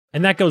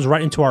And that goes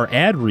right into our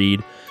ad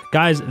read.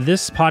 Guys,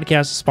 this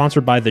podcast is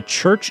sponsored by the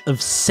Church of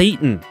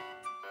Satan.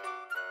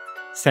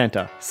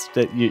 Santa.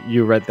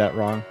 You read that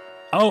wrong.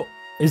 Oh,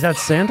 is that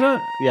Santa?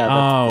 Yeah.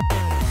 Oh.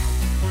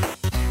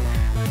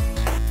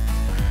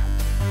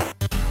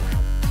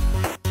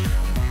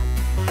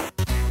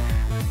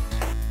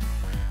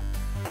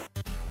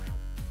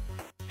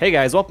 Hey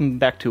guys, welcome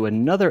back to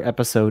another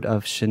episode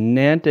of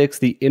Shenantics,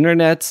 the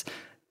internet's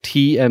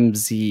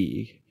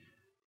TMZ,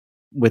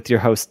 with your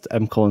host,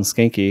 M. Colin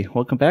Skanky.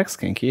 Welcome back,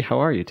 Skanky. How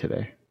are you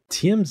today?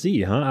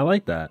 TMZ, huh? I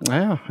like that.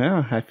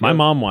 Yeah. My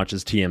mom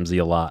watches TMZ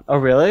a lot. Oh,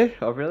 really?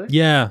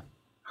 Yeah.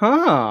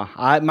 Huh.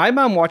 My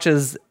mom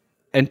watches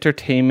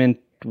Entertainment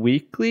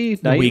Weekly,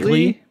 Nightly?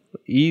 Weekly?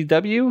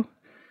 EW?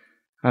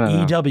 I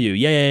don't know. EW,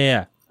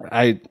 yeah.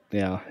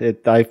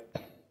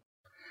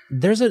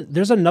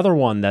 There's another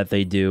one that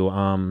they do.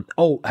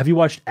 Have you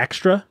watched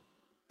Extra?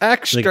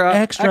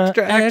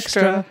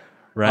 Extra.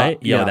 Right?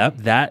 Yeah.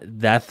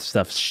 That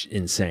stuff's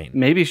insane.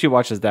 Maybe she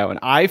watches that one.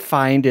 I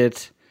find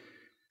it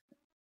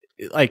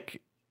like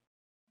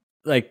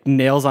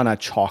nails on a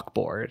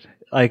chalkboard.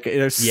 Like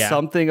there's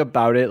something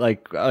about it.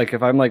 Like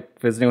if I'm like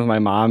visiting with my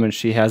mom and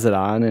she has it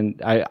on,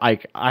 and I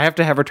have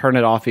to have her turn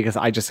it off because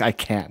I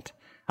can't.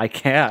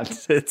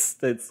 It's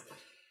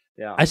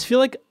yeah. I just feel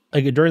like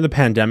during the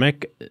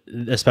pandemic,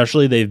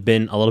 especially, they've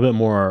been a little bit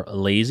more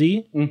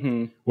lazy.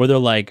 Mm-hmm. Where they're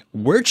like,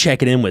 we're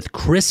checking in with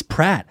Chris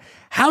Pratt.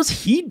 How's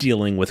he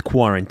dealing with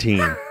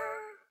quarantine?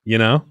 You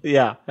know?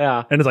 Yeah.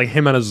 And it's like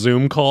him on a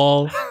Zoom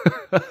call.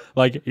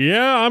 Like,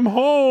 yeah, I'm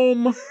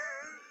home.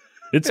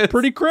 It's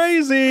pretty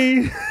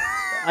crazy.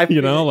 I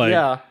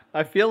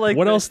feel like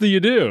what else do you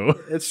do?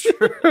 It's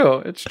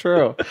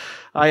true.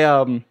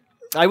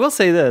 I will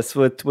say this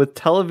with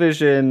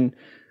television,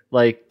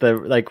 like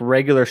the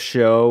regular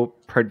show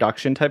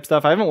production type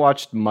stuff. I haven't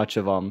watched much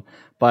of them,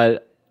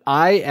 but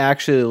I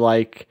actually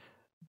like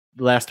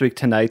Last Week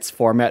Tonight's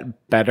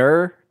format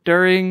better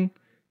during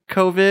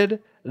COVID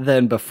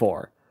than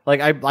before.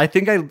 Like I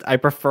think I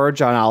prefer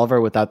John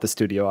Oliver without the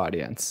studio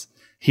audience.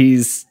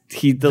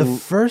 The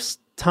first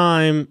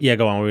time. Yeah,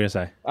 go on. What were you gonna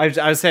say?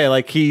 I would say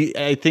like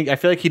I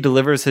feel like he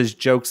delivers his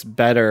jokes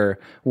better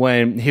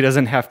when he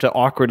doesn't have to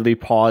awkwardly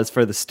pause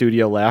for the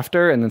studio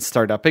laughter and then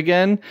start up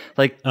again.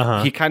 Like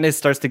he kind of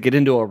starts to get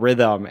into a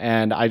rhythm,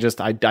 and I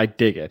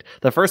dig it.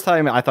 The first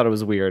time I thought it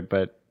was weird,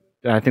 but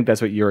I think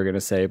that's what you were gonna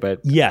say.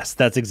 But yes,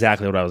 that's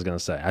exactly what I was gonna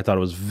say. I thought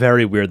it was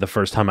very weird the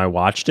first time I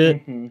watched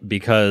it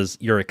because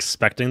you're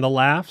expecting the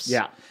laughs.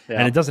 Yeah.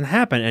 And it doesn't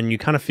happen, and you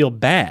kind of feel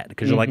bad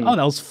because you're like, oh,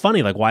 that was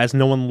funny. Like, why is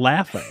no one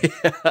laughing?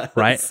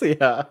 Right?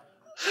 Yeah.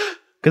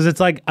 Because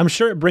it's like, I'm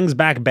sure it brings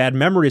back bad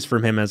memories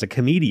from him as a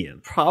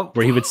comedian.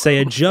 Where he would say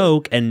a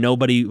joke and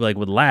nobody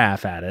would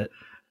laugh at it.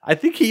 I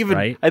think he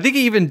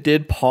even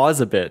did pause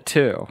a bit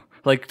too.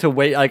 Like to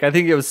wait, like I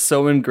think it was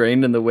so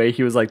ingrained in the way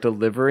he was like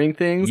delivering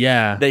things.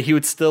 Yeah. That he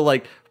would still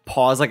like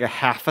pause like a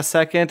half a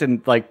second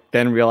and like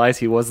then realize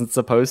he wasn't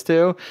supposed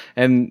to.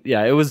 And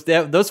yeah, it was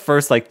those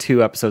first like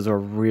 2 episodes were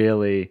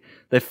really,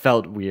 they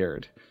felt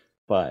weird.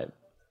 But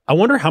I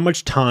wonder how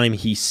much time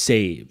he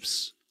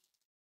saves.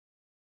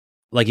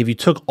 Like if you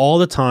took all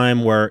the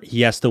time where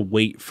he has to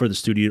wait for the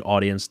studio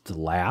audience to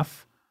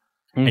laugh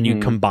and you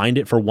combined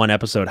it for one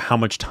episode, how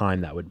much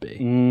time that would be.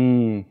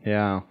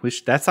 Yeah.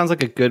 That sounds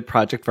like a good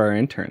project for our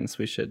interns.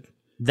 We should.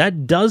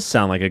 That does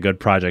sound like a good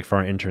project for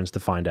our interns to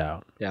find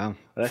out. Yeah.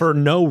 For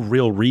no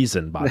real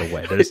reason, by the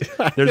way.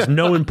 There's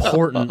no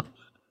important...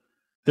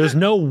 There's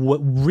no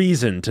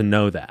reason to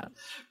know that.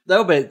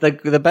 No, but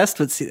like the best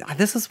would see.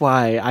 This is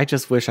why I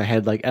just wish I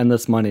had like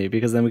endless money,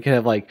 because then we could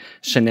have like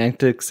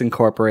Shenantics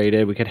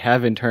Incorporated. We could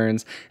have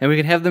interns, and we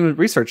could have them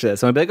research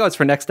this. And we'd be like, "Oh, it's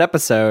for next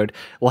episode."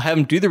 We'll have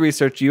them do the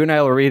research. You and I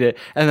will read it,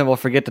 and then we'll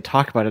forget to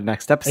talk about it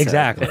next episode.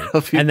 Exactly.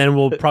 And then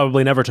we'll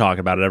probably never talk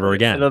about it ever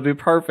again. It'll be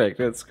perfect.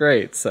 It's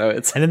great.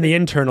 And then the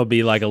intern will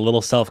be like a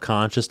little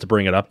self-conscious to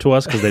bring it up to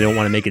us because they don't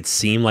want to make it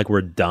seem like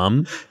we're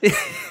dumb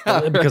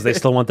because they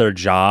still want their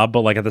job,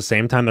 but like at the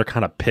same time they're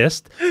kind of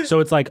pissed.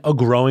 So it's like a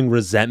growing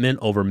resentment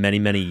over many,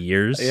 many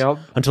years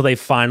until they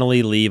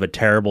finally leave a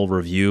terrible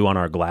review on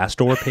our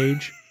Glassdoor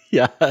page.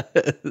 Yes.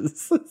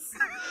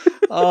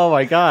 Oh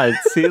my God.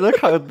 See, look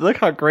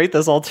how great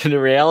this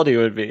alternate reality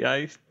would be.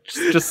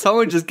 Just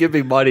someone just give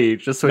me money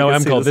just so no, I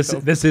can MCole, see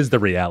this is the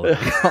reality.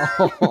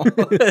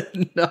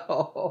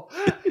 No.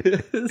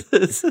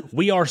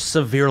 We are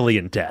severely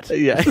in debt.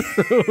 Yeah.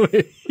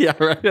 Yeah,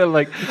 right. I'm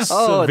like,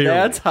 oh, Severely.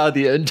 that's how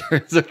the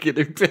interns are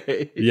getting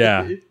paid.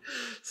 Yeah.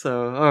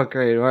 So, oh,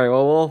 great. All right.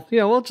 Well,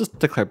 we'll just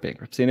declare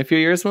bankruptcy in a few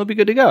years and we'll be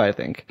good to go, I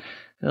think.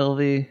 It'll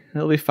be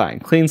fine.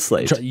 Clean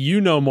slate.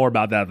 You know more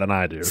about that than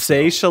I do.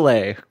 Say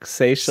Chalet.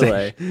 So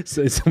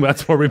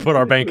that's where we put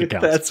our bank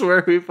accounts. That's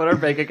where we put our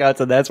bank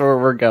accounts, and that's where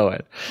we're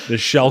going. The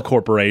Shell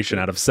Corporation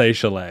out of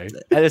Seychelles.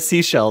 Out of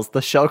seashells.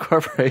 The Shell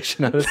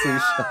Corporation out of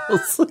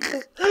seashells.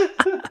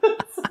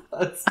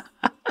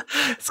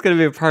 It's gonna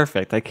be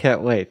perfect. I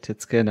can't wait.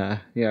 It's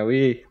gonna. Yeah,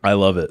 I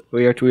love it.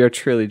 We are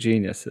truly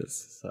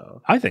geniuses.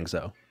 So I think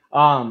so.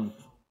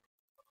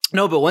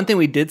 No, but one thing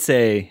we did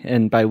say,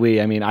 and by we,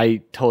 I mean I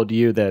told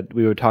you that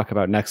we would talk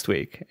about next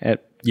week,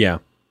 Yeah.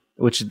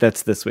 which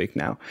that's this week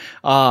now.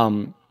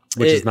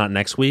 Which is not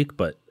next week,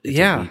 but it's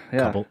a week,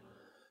 couple.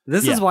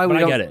 This is why we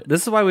don't. Get it.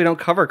 This is why we don't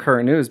cover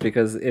current news,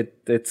 because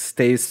it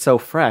stays so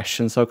fresh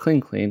and so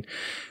clean.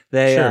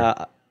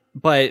 But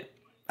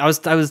I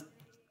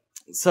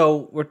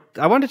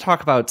want to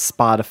talk about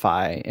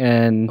Spotify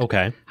and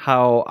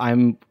how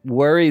I'm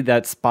worried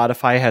that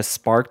Spotify has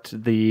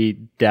sparked the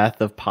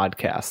death of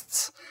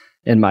podcasts,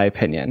 in my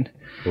opinion.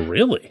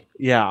 Really?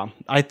 Yeah,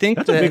 I think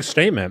that's a big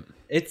statement.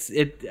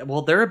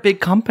 Well, they're a big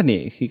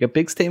company. You got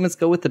big statements,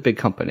 go with the big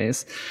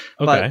companies.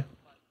 Okay.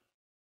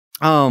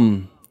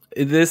 But,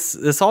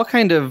 this all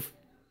kind of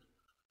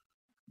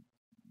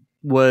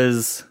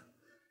was.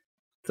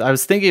 I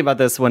was thinking about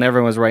this when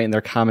everyone was writing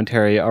their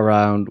commentary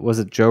around, was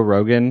it Joe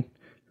Rogan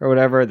or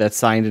whatever, that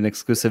signed an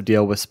exclusive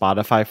deal with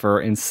Spotify for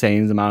an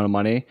insane amount of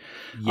money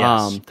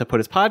to put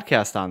his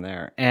podcast on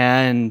there.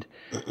 And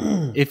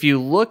if you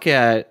look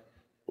at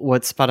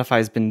what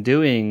Spotify's been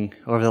doing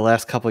over the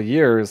last couple of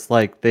years,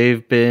 like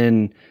they've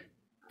been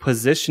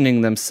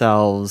positioning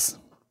themselves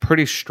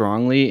pretty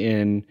strongly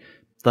in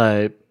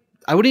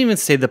I wouldn't even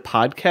say the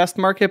podcast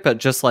market, but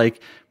just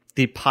like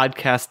the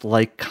podcast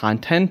like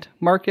content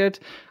market,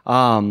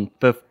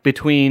 but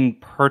between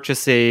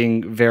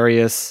purchasing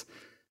various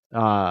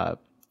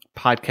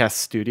podcast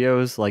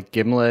studios like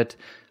Gimlet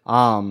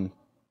and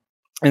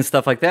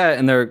stuff like that,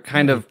 and they're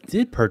kind of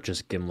did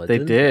purchase Gimlet. They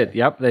did.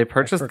 Yep, they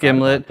purchased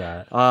Gimlet.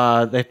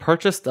 They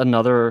purchased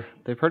another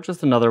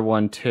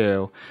one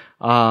too,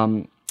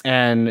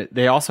 and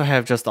they also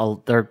have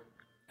they're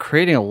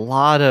creating a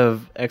lot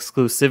of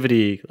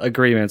exclusivity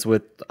agreements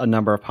with a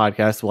number of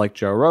podcasts like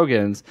Joe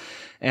Rogan's.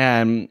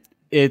 And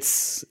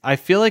I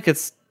feel like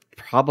it's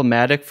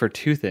problematic for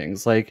two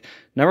things. Like,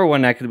 number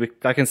one, I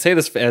can say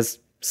this as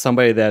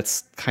somebody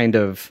that's kind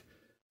of,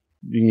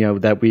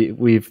 that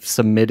we've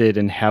submitted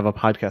and have a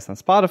podcast on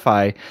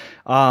Spotify.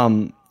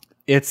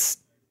 It's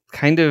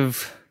kind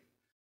of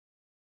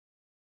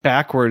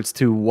backwards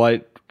to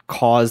what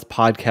caused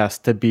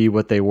podcasts to be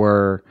what they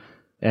were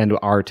and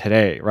are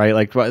today, right?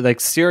 Like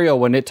Serial,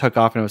 when it took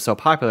off and it was so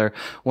popular,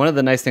 one of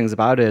the nice things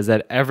about it is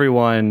that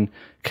everyone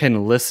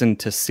can listen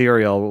to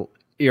Serial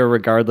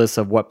irregardless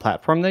of what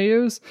platform they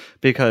use,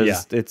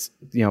 because it's,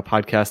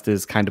 podcast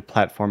is kind of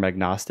platform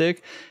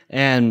agnostic.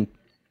 And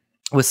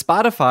with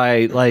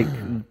Spotify, like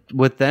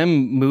with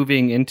them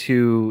moving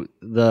into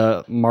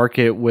the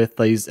market with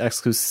these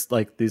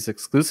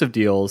exclusive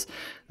deals,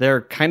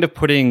 they're kind of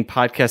putting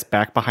podcasts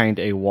back behind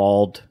a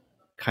walled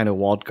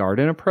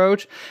garden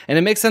approach. And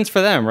it makes sense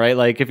for them, right?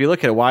 Like if you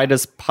look at it, why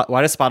does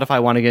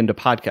Spotify want to get into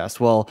podcasts?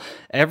 Well,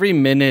 every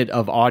minute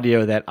of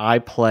audio that I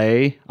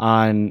play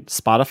on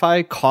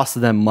Spotify costs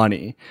them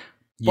money.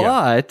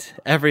 But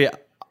every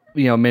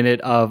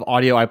minute of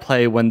audio I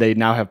play when they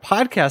now have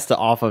podcasts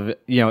off of,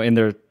 in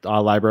their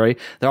library,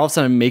 they're all of a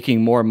sudden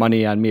making more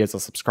money on me as a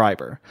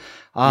subscriber.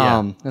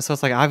 And so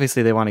it's like,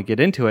 obviously they want to get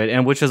into it.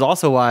 And which is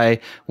also why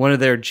one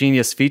of their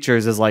genius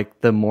features is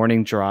like the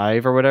morning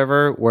drive or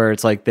whatever, where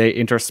it's like they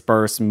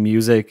intersperse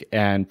music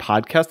and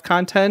podcast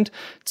content.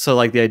 So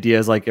like the idea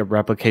is like it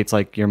replicates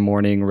like your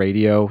morning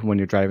radio when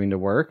you're driving to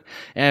work.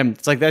 And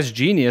it's like, that's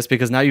genius,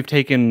 because now you've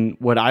taken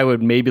what I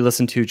would maybe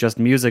listen to just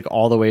music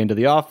all the way into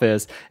the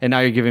office. And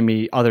now you're giving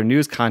me other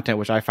news content,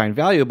 which I find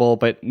valuable,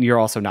 but you're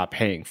also not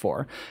paying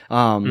for.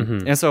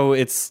 And so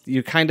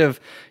you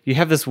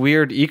have this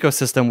weird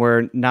ecosystem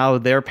where now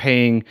they're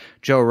paying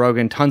Joe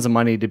Rogan tons of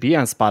money to be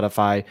on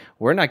Spotify.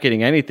 We're not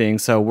getting anything.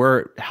 So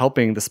we're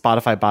helping the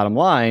Spotify bottom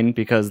line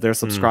because their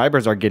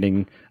subscribers are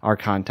getting our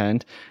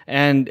content.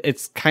 And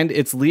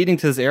it's leading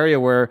to this area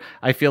where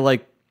I feel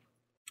like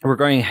we're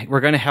going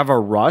to have a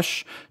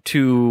rush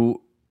to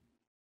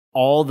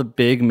all the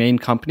big main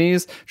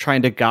companies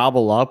trying to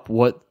gobble up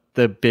what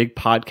the big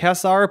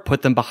podcasts are,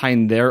 put them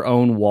behind their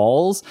own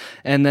walls,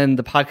 and then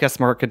the podcast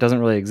market doesn't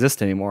really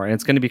exist anymore, and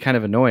it's going to be kind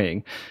of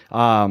annoying.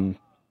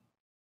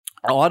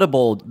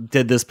 Audible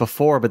did this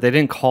before, but they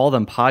didn't call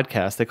them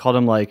podcasts. They called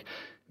them like,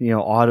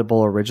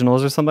 Audible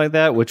Originals or something like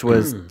that, which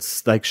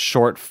was like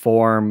short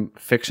form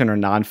fiction or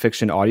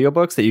nonfiction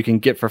audiobooks that you can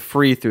get for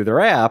free through their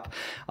app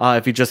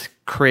if you just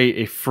create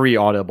a free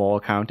Audible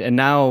account. And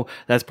now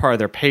that's part of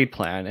their paid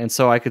plan. And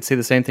so I could see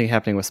the same thing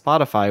happening with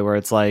Spotify, where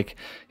it's like,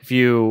 if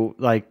you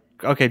like,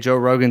 okay, Joe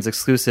Rogan's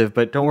exclusive,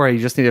 but don't worry, you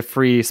just need a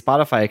free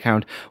Spotify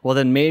account. Well,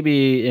 then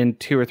maybe in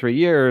 2 or 3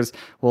 years,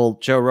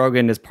 Joe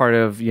Rogan is part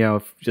of,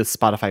 just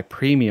Spotify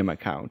premium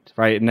account,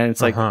 right? And then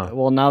it's like,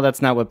 well, now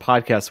that's not what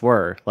podcasts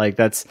were. Like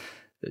that's,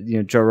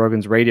 Joe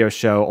Rogan's radio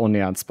show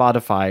only on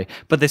Spotify,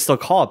 but they still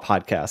call it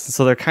podcasts.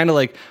 So they're kind of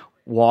like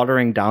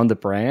watering down the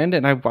brand,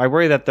 and I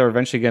worry that they're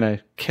eventually going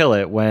to kill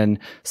it when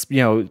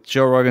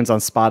Joe Rogan's on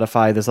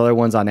Spotify, there's other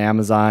ones on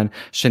Amazon,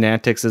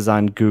 Shenantics is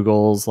on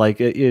Google's.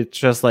 Like it's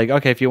just like,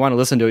 okay, if you want to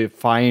listen to it,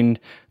 find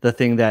the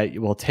thing that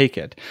will take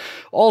it.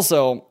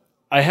 Also,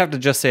 I have to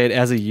just say it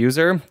as a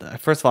user.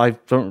 First of all, I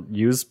don't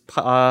use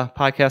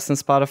podcasts on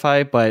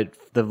Spotify, but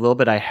the little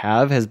bit I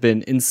have has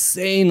been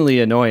insanely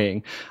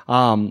annoying.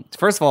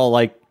 First of all,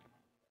 like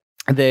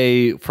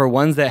they, for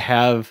ones that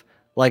have,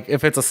 like,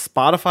 if it's a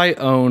Spotify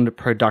owned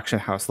production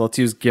house, let's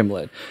use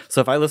Gimlet.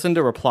 So if I listen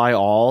to Reply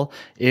All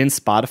in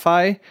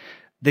Spotify,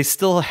 they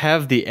still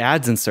have the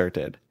ads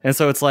inserted. And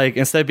so it's like,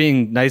 instead of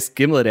being nice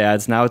Gimlet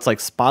ads, now it's like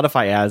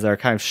Spotify ads that are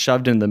kind of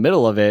shoved in the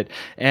middle of it.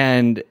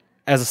 And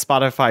as a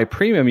Spotify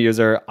premium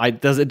user,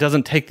 it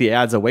doesn't take the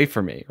ads away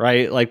from me,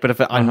 right? Like, but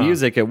if on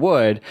music, it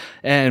would.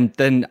 And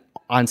then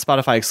on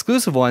Spotify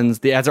exclusive ones,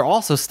 the ads are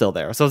also still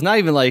there. So it's not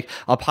even like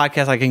a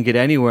podcast I can get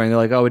anywhere and they're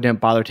like, oh, we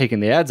didn't bother taking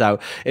the ads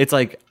out. It's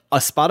like a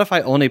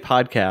Spotify only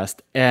podcast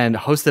and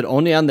hosted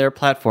only on their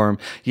platform,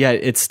 yet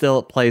it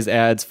still plays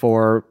ads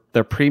for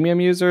their premium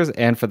users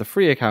and for the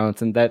free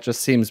accounts. And that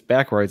just seems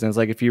backwards. And it's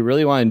like, if you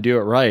really want to do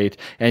it right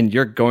and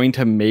you're going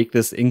to make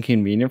this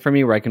inconvenient for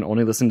me where I can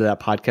only listen to that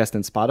podcast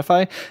in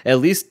Spotify, at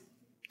least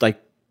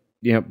like,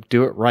 you know,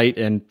 do it right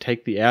and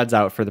take the ads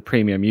out for the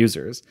premium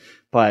users.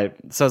 But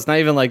so it's not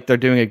even like they're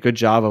doing a good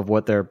job of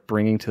what they're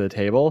bringing to the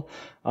table.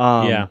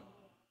 Yeah.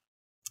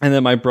 And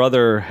then my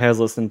brother has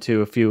listened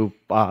to a few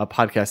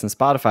podcasts in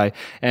Spotify,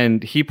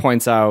 and he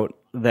points out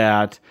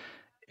that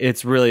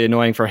it's really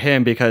annoying for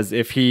him because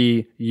if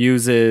he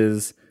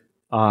uses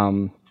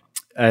and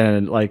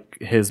like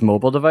his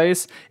mobile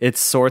device, it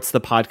sorts the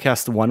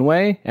podcast one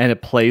way and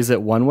it plays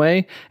it one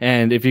way.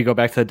 And if you go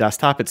back to the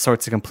desktop, it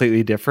sorts it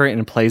completely different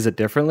and plays it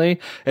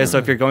differently. And so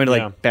if you're going to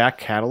like back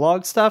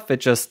catalog stuff,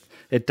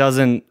 it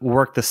doesn't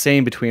work the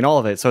same between all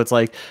of it. So it's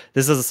like,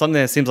 this is something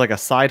that seems like a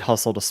side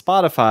hustle to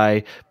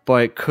Spotify,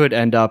 but could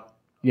end up,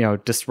 you know,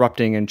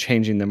 disrupting and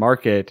changing the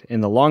market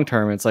in the long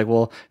term. It's like,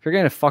 well, if you're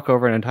going to fuck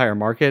over an entire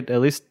market,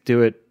 at least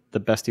do it the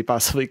best you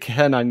possibly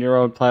can on your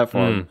own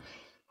platform.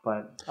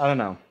 But I don't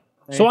know.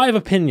 So I have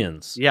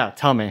opinions. Yeah,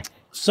 tell me.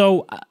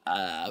 So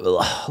a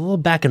little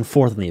back and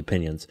forth on the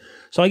opinions.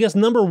 So I guess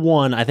number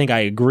one, I think I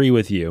agree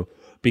with you,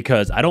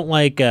 because I don't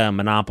like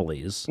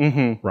monopolies,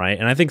 right?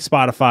 And I think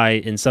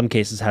Spotify, in some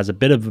cases, has a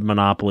bit of a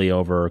monopoly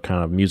over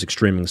kind of music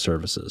streaming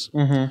services.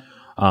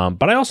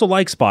 But I also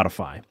like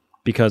Spotify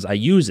because I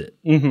use it.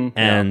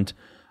 And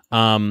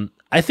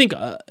I think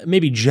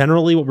maybe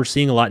generally what we're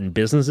seeing a lot in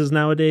businesses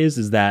nowadays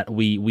is that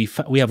we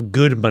have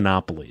good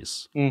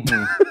monopolies.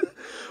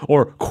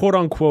 Or quote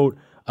unquote,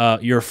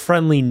 your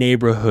friendly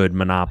neighborhood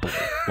monopoly,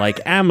 like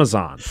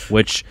Amazon,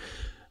 which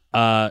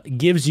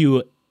gives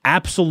you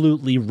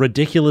absolutely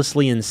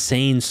ridiculously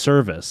insane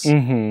service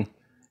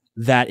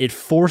that it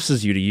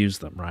forces you to use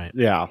them, right?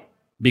 Yeah.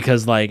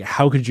 Because like,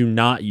 how could you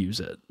not use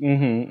it?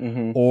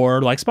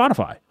 Or like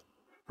Spotify,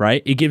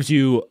 right? It gives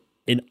you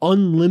an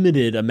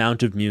unlimited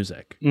amount of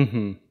music,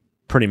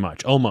 pretty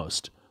much,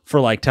 almost,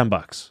 for like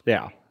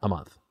 $10 a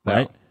month,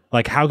 right?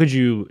 Like, how could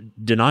you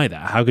deny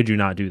that? How could you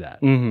not do that?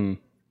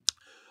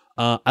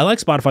 I like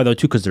Spotify though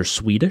too because they're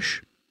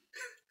Swedish.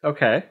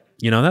 Okay.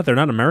 You know that? They're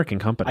not an American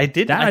company. I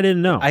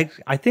didn't know.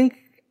 I think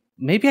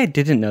maybe I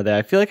didn't know that.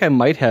 I feel like I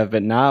might have,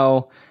 but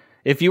now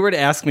if you were to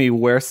ask me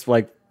where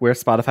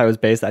Spotify was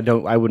based, I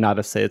would not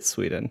have said it's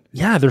Sweden.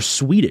 Yeah, they're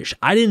Swedish.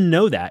 I didn't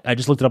know that. I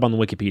just looked it up on the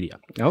Wikipedia.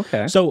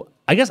 Okay. So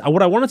I guess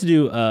what I wanted to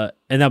do,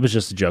 and that was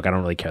just a joke. I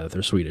don't really care that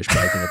they're Swedish, but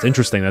I think it's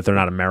interesting that they're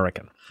not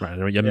American, right?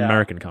 They're an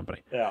American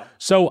company. Yeah.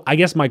 So I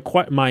guess my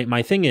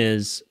thing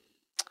is,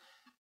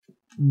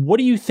 what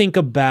do you think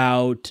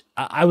about,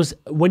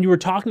 when you were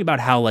talking about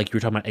how like you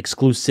were talking about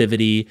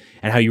exclusivity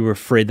and how you were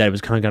afraid that it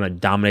was kind of going to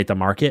dominate the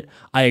market,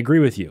 I agree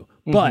with you.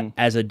 But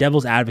as a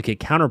devil's advocate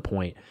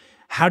counterpoint,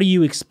 how do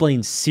you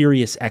explain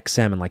Sirius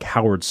XM and like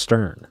Howard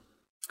Stern?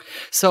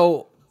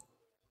 So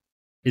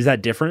is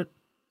that different?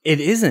 It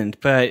isn't,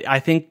 but I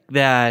think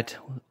that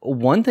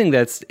one thing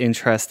that's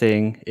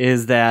interesting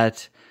is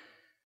that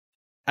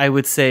I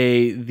would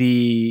say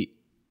the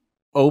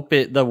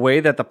way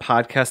that the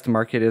podcast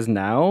market is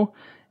now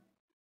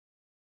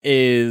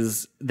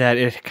is that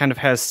it kind of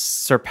has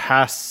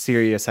surpassed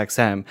Sirius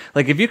XM.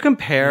 Like if you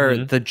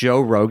compare the Joe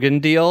Rogan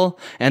deal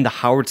and the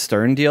Howard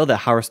Stern deal that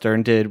Howard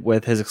Stern did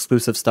with his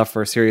exclusive stuff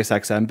for Sirius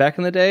XM back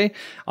in the day,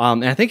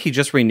 and I think he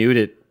just renewed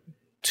it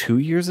 2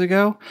 years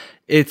ago,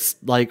 it's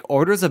like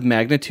orders of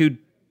magnitude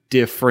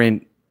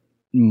different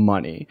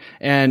money.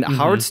 And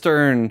Howard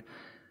Stern,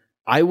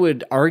 I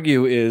would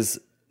argue, is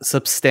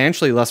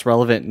substantially less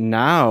relevant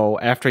now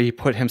after he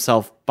put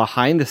himself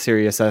behind the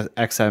Sirius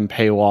XM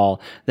paywall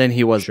than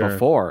he was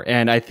before.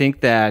 And I think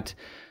that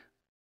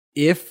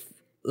I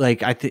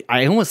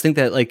almost think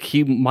that like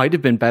he might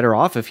have been better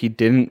off if he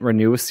didn't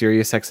renew with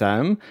Sirius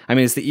XM. I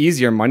mean, it's the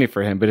easier money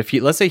for him, but if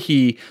let's say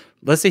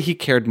he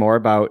cared more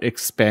about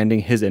expanding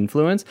his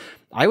influence,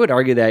 I would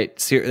argue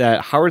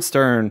that Howard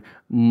Stern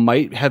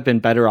might have been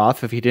better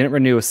off if he didn't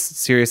renew with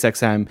Sirius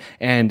XM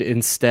and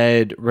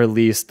instead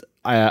released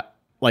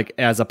like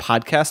as a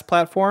podcast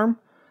platform.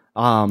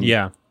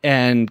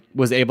 And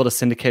was able to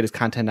syndicate his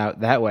content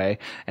out that way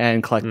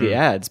and collect the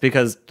ads,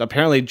 because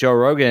apparently Joe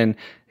Rogan,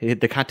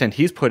 the content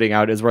he's putting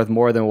out is worth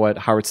more than what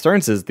Howard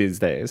Stern's is these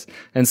days.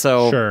 And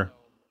so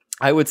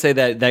I would say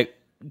that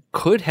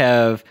could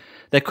have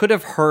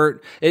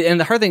hurt. And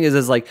the hard thing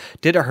is like,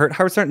 did it hurt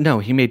Howard Stern? No,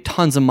 he made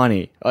tons of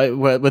money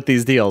with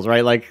these deals,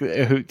 right? Like,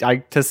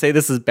 to say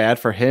this is bad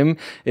for him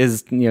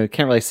is, can't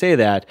really say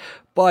that.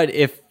 But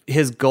if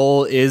his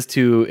goal is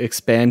to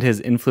expand his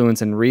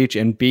influence and reach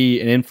and be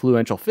an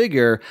influential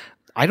figure,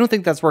 I don't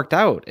think that's worked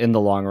out in the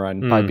long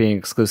run by being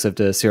exclusive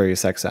to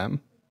SiriusXM.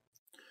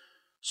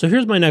 So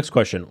here's my next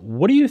question.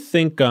 What do you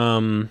think?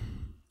 And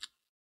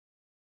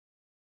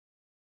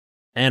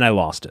I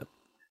lost it.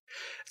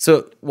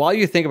 So while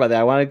you think about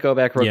that, I want to go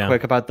back real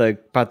quick about the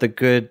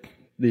good,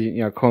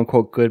 quote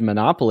unquote good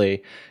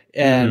monopoly.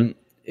 And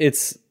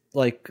it's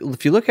like,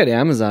 if you look at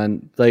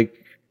Amazon,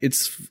 like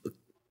it's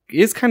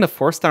kind of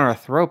forced down our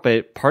throat,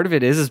 but part of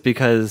it is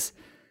because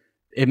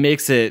it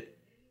makes it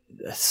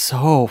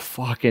so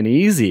fucking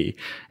easy.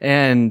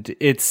 And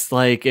it's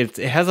like, it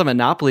has a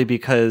monopoly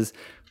because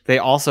they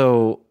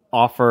also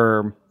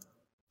offer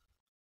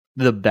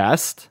the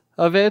best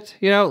of it,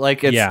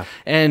 like it's,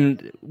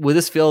 and with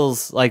this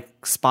feels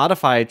like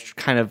Spotify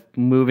kind of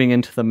moving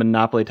into the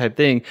monopoly type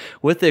thing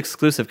with the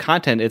exclusive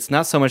content. It's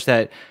not so much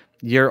that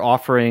you're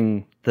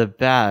offering the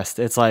best.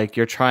 It's like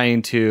you're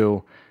trying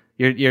to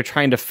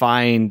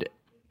find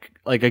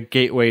like a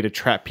gateway to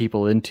trap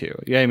people into.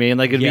 You know what I mean?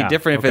 Like it'd be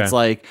different if it's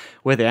like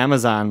with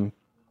Amazon.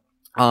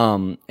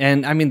 And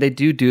I mean, they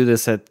do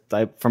this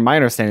from my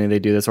understanding, they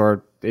do this,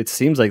 or it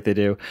seems like they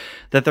do,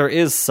 that there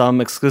is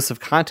some exclusive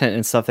content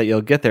and stuff that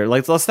you'll get there.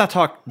 Like, let's not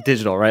talk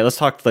digital, right? Let's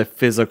talk the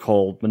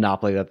physical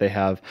monopoly that they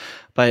have.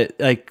 But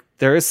like,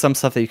 there is some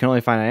stuff that you can only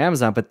find on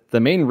Amazon, but the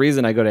main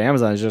reason I go to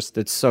Amazon is just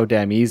it's so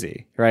damn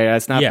easy, right?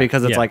 It's not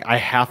because it's like I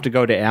have to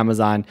go to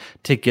Amazon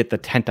to get the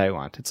tent I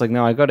want. It's like,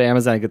 no, I go to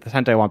Amazon and get the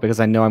tent I want because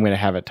I know I'm going to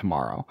have it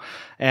tomorrow.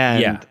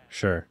 And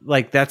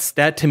like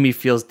that to me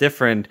feels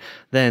different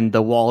than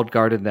the walled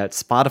garden that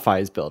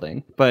Spotify is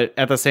building. But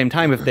at the same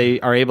time, if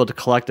they are able to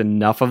collect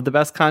enough of the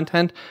best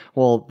content,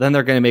 well, then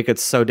they're going to make it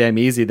so damn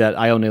easy that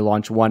I only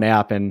launch one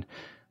app and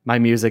my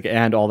music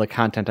and all the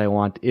content I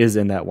want is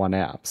in that one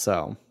app.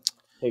 So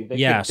They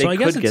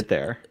could get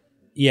there.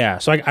 Yeah.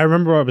 So I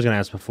remember what I was going to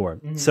ask before.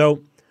 Mm-hmm.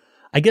 So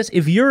I guess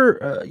if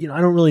you're, I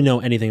don't really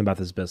know anything about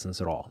this business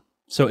at all.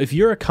 So if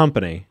you're a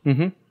company,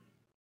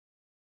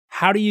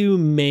 how do you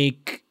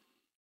make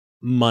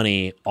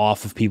money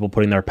off of people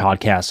putting their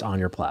podcasts on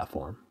your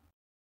platform?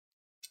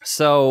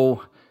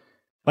 So,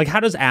 like, how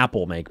does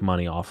Apple make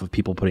money off of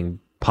people putting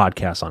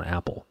podcasts on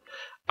Apple?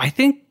 I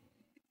think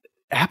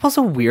Apple's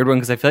a weird one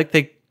because I feel like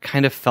they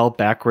kind of fell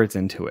backwards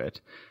into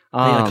it. They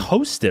like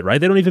host it,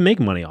 right? They don't even make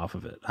money off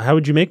of it. How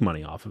would you make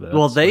money off of it?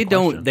 Well, they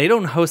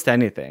don't host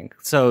anything.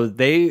 So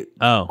they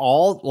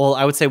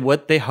I would say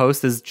what they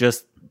host is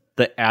just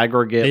the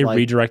aggregate. They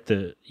redirect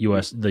the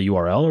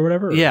URL or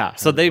whatever. Yeah.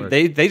 So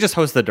they just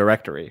host the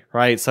directory,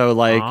 right? So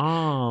like,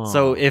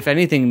 so if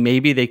anything,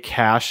 maybe they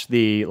cache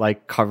the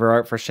like cover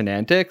art for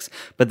Shenantics,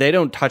 but they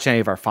don't touch any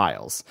of our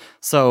files.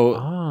 So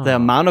the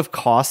amount of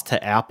cost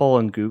to Apple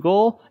and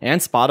Google and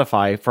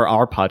Spotify for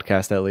our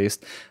podcast, at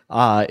least,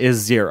 is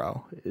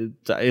zero,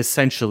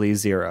 essentially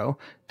zero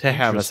to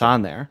have us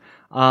on there.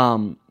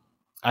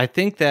 I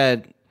think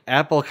that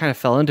Apple kind of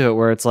fell into it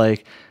where it's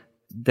like,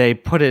 they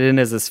put it in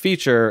as this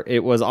feature.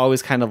 It was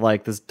always kind of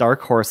like this dark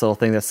horse little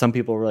thing that some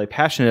people were really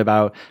passionate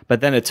about,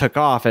 but then it took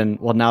off and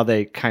well, now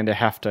they kind of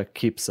have to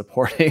keep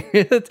supporting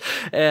it.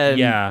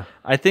 And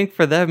I think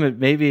for them,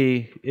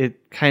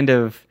 it kind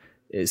of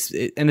is,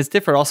 and it's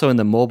different also in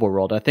the mobile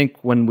world. I think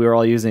when we were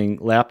all using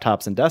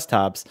laptops and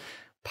desktops,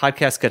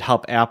 podcasts could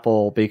help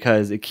Apple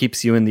because it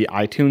keeps you in the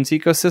iTunes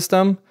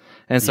ecosystem.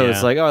 And so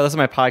it's like, oh, this is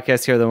my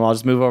podcast here. Then I'll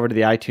just move over to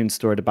the iTunes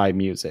store to buy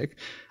music.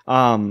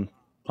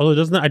 Although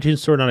doesn't the iTunes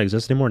store not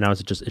exist anymore? Now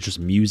it's just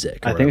music.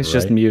 I think it's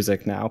just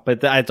music now.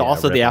 But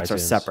also the apps are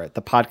separate.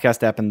 The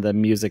podcast app and the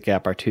music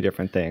app are two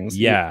different things.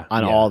 Yeah.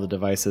 On all the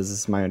devices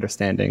is my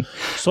understanding.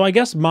 So I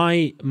guess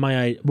sorry,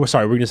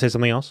 we're going to say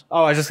something else?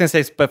 Oh, I was just going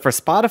to say, but for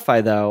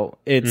Spotify though,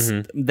 it's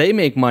they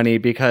make money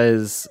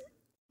because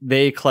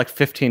they collect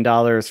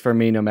 $15 for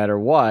me no matter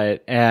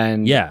what.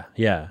 And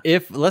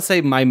if let's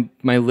say my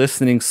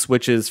listening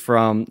switches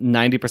from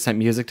 90%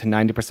 music to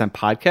 90%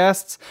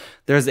 podcasts,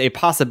 there's a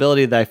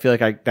possibility that I feel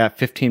like that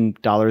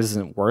 $15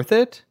 isn't worth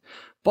it.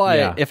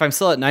 But if I'm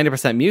still at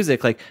 90%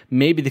 music, like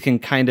maybe they can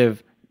kind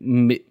of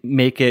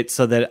make it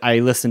so that I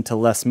listen to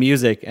less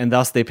music and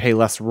thus they pay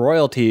less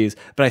royalties,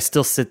 but I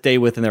still stay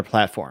within their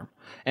platform.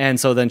 And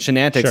so then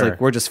Shenantics, like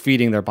we're just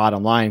feeding their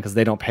bottom line because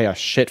they don't pay us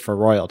shit for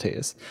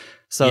royalties.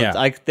 So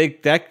I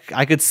think that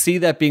I could see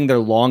that being their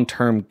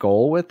long-term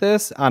goal with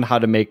this on how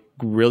to make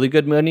really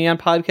good money on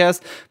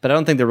podcasts, but I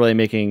don't think they're really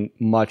making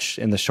much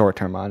in the short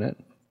term on it.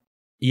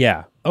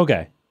 Yeah.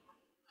 Okay.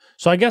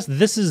 So I guess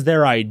this is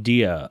their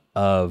idea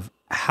of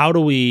how do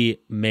we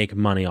make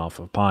money off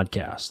of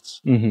podcasts?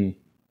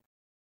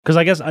 Because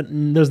I guess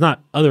there's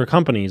not other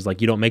companies like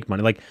you don't make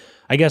money. Like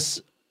I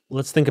guess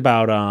let's think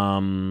about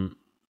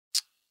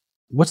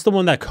what's the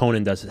one that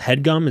Conan does?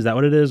 HeadGum? Is that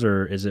what it is,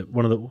 or is it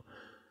one of the?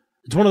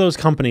 It's one of those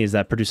companies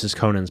that produces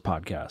Conan's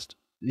podcast.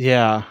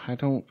 Yeah, I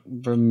don't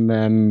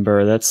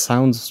remember. That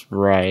sounds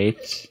right.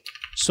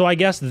 So I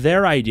guess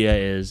their idea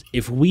is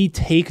if we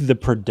take the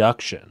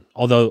production,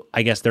 although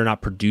I guess they're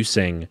not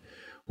producing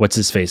what's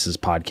his face's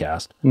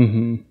podcast.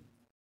 Mm-hmm.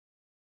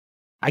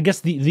 I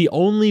guess the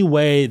only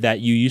way that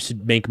you used to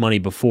make money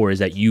before is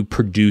that you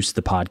produce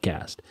the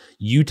podcast.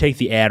 You take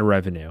the ad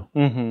revenue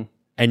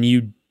and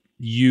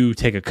you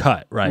take a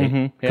cut,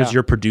 right? Because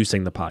you're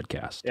producing the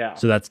podcast. Yeah.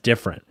 So that's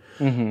different.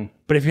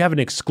 But if you have an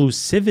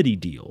exclusivity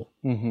deal,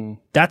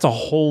 that's a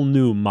whole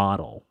new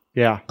model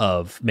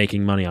of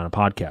making money on a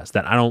podcast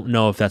that I don't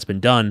know if that's been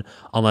done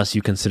unless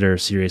you consider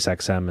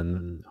SiriusXM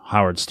and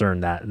Howard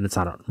Stern that. And it's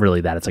not really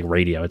that. It's like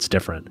radio. It's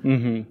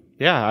different.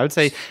 Yeah, I would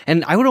say.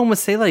 And I would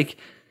almost say like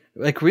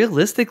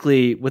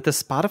realistically with the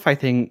Spotify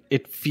thing,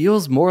 it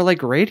feels more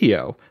like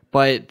radio,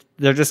 but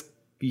they're just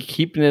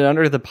keeping it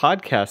under the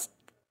podcast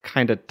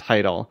kind of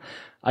title.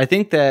 I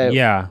think that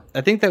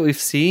we've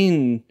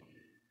seen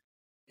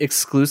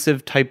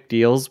exclusive type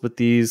deals with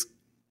these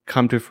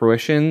come to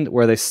fruition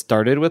where they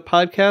started with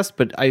podcasts,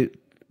 but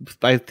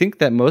I think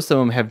that most of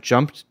them have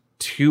jumped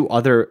to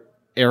other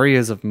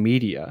areas of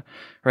media,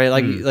 right?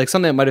 Like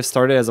something that might have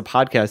started as a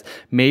podcast,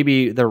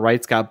 maybe the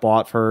rights got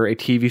bought for a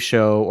TV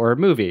show or a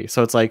movie.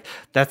 So it's like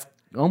that's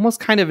almost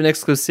kind of an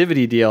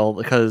exclusivity deal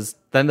because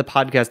then the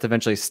podcast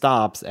eventually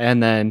stops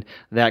and then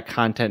that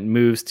content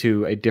moves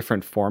to a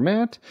different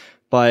format.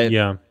 But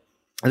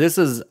this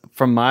is,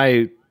 from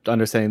my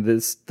understanding,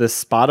 this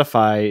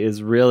Spotify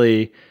is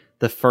really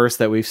the first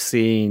that we've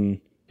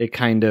seen it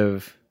kind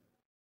of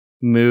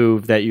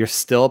move that you're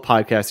still a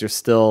podcast, you're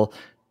still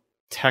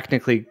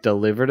technically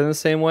delivered in the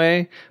same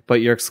way,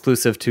 but you're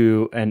exclusive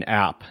to an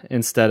app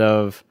instead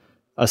of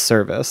a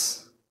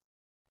service.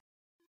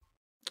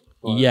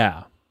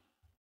 Yeah.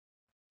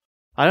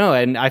 I don't know,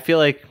 and I feel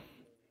like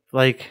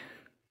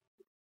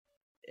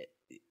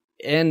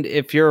and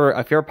if you're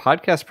a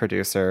podcast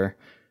producer,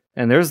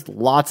 and there's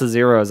lots of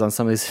zeros on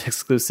some of these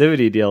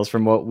exclusivity deals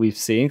from what we've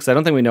seen, because I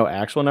don't think we know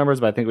actual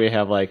numbers, but I think we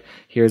have like,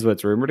 here's what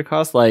it's rumored to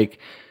cost. Like,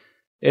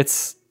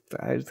 it's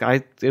I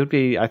think it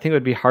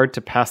would be hard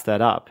to pass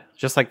that up.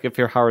 Just like if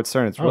you're Howard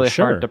Stern, it's really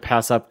hard to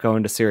pass up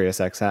going to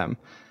SiriusXM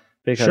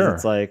because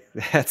it's like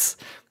that's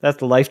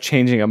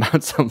life-changing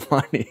amounts of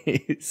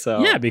money.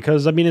 So yeah,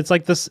 because I mean it's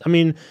like this. I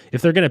mean,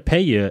 if they're going to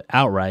pay you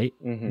outright,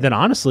 then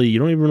honestly, you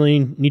don't even really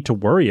need to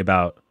worry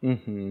about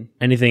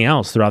anything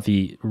else throughout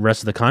the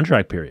rest of the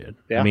contract period.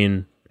 Yeah. I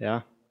mean,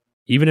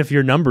 even if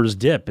your numbers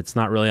dip, it's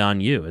not really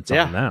on you; it's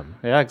on them.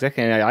 Yeah,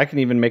 exactly. And I can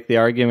even make the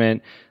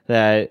argument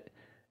that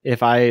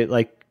if I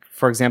like,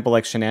 for example,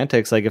 like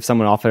Shenantics, like if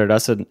someone offered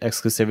us an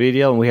exclusivity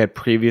deal and we had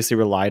previously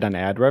relied on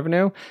ad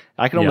revenue,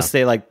 I can almost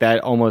say like that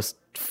almost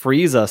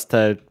frees us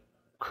to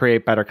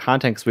create better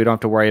content because we don't have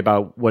to worry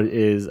about what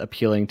is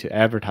appealing to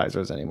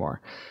advertisers anymore.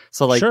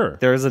 So like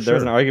there's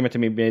an argument to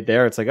be made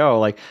there. It's like, oh,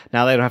 like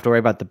now that I don't have to worry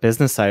about the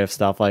business side of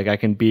stuff, like I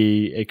can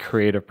be a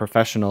creative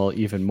professional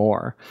even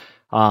more.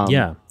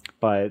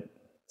 But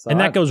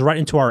that goes right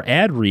into our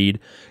ad read.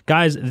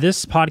 Guys,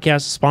 this podcast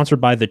is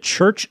sponsored by the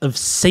Church of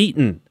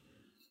Satan.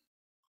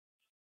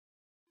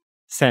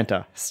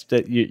 Santa.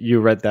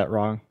 You read that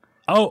wrong.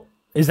 Oh,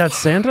 is that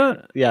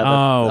Santa?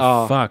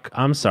 Yeah. Fuck.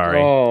 I'm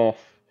sorry.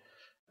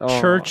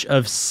 Church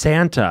of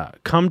Santa.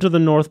 Come to the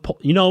North Pole.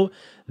 You know,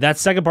 that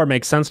second part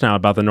makes sense now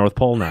about the North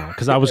Pole now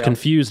because I was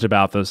confused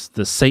about the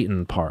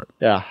Satan part.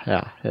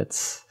 Yeah.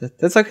 It's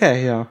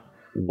okay. Yeah.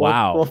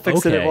 Wow. We'll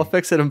fix it. We'll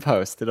fix it in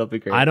post. It'll be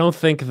great. I don't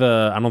think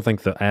the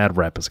ad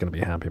rep is going to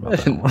be happy about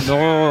that one.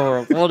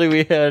 No, if only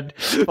we had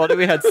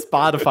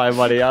Spotify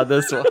money on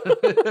this one.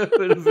 It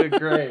would have been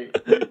great.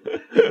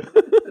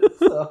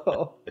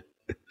 So,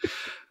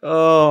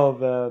 oh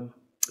man.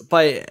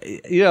 But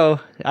you know,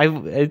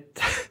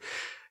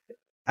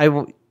 I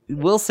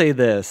will say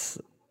this: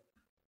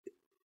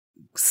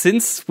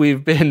 since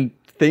we've been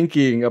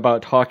thinking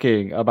about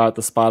talking about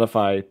the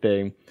Spotify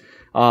thing.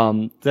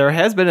 There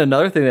has been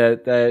another thing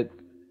that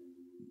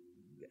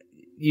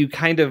you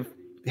kind of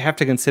have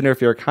to consider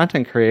if you're a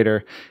content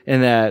creator,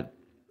 in that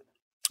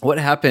what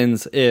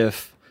happens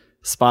if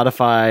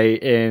Spotify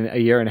in a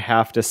year and a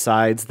half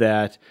decides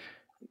that,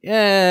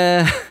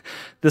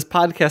 this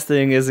podcast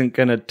thing isn't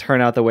going to turn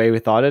out the way we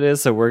thought it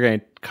is, so we're going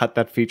to cut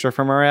that feature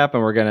from our app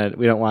and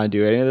we don't want to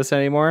do any of this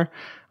anymore.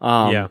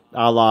 A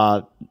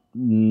la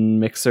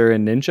Mixer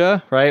and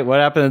Ninja, right? What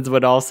happens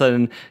when all of a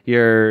sudden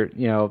your,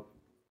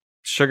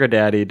 sugar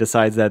daddy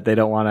decides that they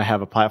don't want to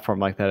have a platform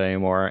like that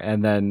anymore,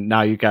 and then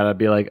now you gotta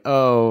be like,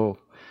 oh,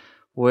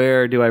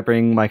 where do I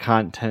bring my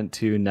content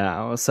to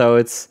now? So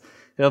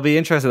it'll be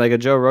interesting. Like a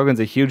Joe Rogan's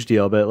a huge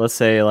deal, but let's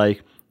say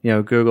like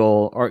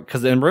Google, or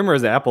because in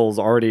rumors Apple's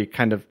already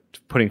kind of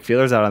putting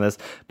feelers out on this,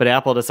 but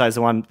Apple decides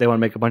they want to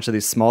make a bunch of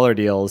these smaller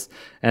deals,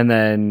 and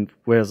then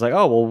where it's like,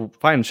 oh well,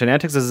 fine,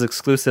 Shenantics is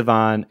exclusive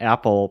on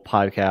Apple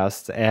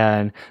Podcasts,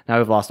 and now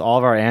we've lost all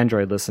of our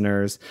Android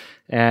listeners.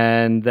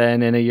 And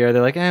then in a year,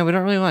 they're like, we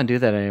don't really want to do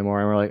that anymore.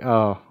 And we're like,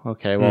 oh,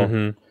 okay, well,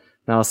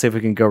 now let's see if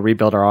we can go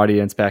rebuild our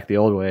audience back the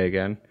old way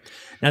again.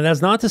 Now,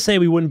 that's not to say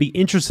we wouldn't be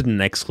interested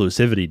in an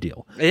exclusivity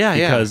deal.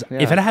 Because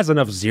if it has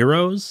enough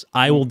zeros,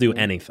 I will do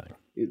anything.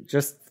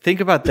 Just think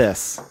about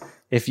this.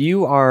 if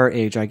you are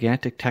a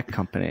gigantic tech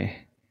company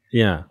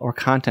Yeah. or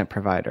content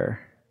provider,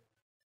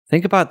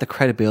 think about the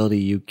credibility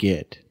you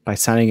get by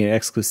signing an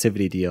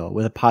exclusivity deal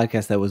with a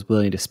podcast that was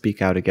willing to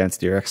speak out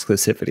against your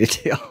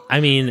exclusivity deal.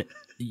 I mean,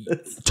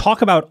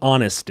 talk about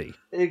honesty.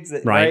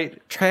 Right?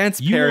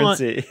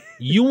 Transparency.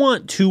 You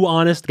want two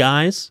honest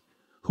guys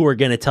who are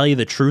going to tell you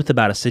the truth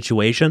about a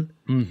situation?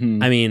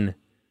 Mm-hmm. I mean,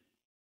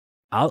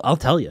 I'll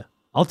tell you.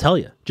 I'll tell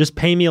you. Just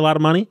pay me a lot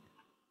of money,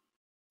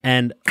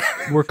 and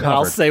we're covered.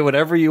 I'll say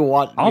whatever you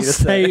want me I'll to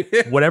say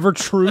whatever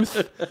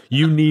truth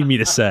you need me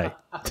to say.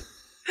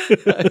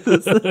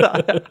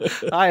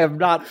 I am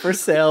not for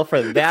sale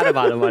for that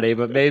amount of money,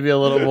 but maybe a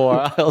little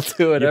more. I'll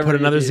do whatever. You put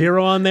another need.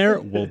 zero on there,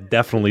 we'll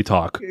definitely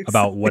talk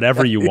about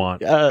whatever you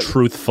want,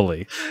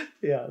 truthfully.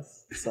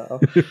 Yes. So,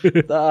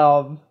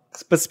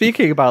 but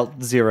speaking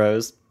about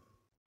zeros,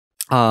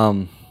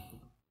 Epic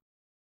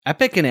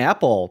and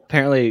Apple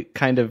apparently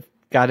kind of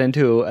got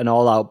into an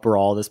all-out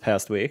brawl this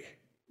past week.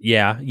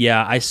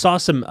 Yeah. I saw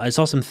some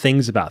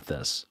things about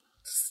this.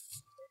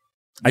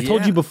 I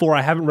told you before,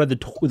 I haven't read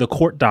the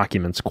court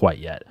documents quite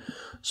yet,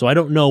 so I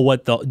don't know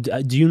what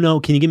do you know?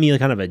 Can you give me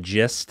kind of a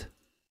gist?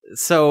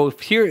 So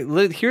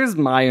here's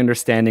my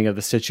understanding of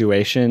the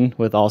situation,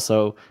 with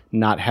also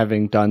not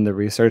having done the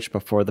research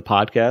before the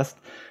podcast.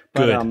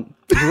 But,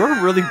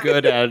 we're really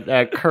good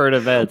at current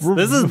events.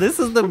 This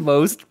is the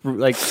most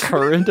like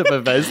current of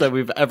events that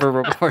we've ever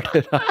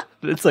reported on.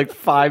 It's like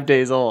 5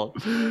 days old.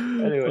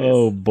 Anyways,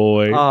 oh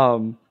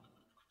boy.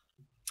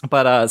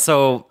 But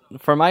so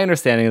from my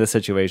understanding of the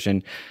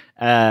situation,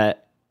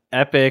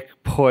 Epic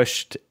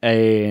pushed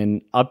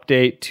an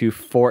update to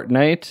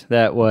Fortnite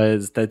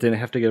that didn't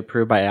have to get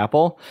approved by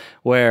Apple,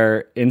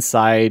 where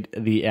inside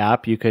the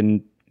app you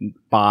can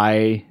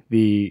buy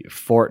the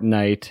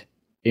Fortnite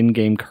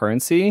in-game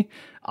currency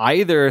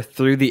either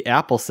through the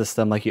Apple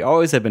system, like you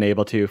always have been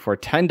able to, for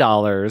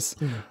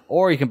 $10,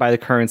 or you can buy the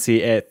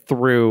currency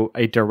through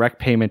a direct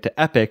payment to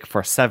Epic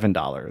for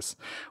 $7,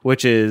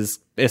 which is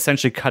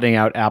essentially cutting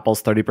out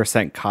Apple's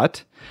 30%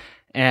 cut.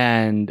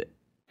 And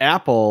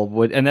Apple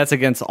would, and that's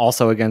against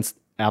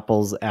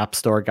Apple's App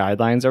Store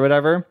guidelines or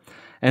whatever.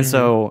 And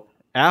so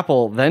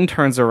Apple then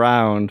turns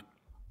around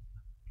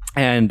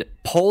and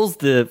pulls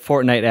the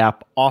Fortnite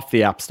app off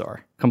the App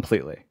Store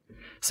completely.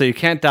 So you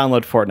can't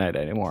download Fortnite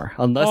anymore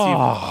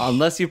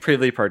unless you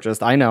previously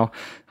purchased. I know.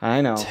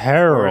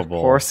 Terrible.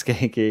 Poor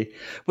Skanky.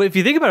 But if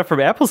you think about it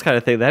from Apple's kind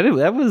of thing, that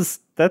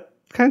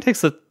kind of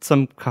takes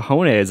some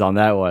cojones on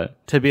that one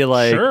to be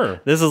like, sure,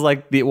 this is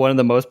like one of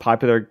the most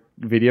popular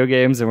video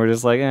games, and we're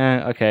just like,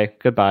 okay,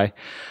 goodbye.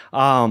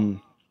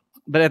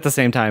 But at the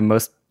same time,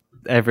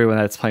 everyone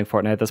that's playing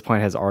Fortnite at this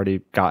point has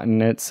already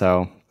gotten it,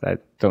 so I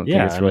don't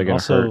think it's really going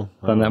to hurt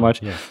them that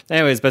much. Yeah.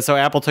 Anyways, but so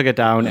Apple took it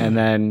down, and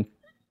then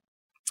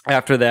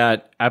after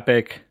that,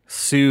 Epic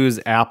sues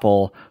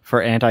Apple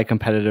for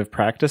anti-competitive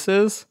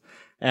practices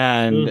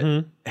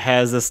and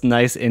has this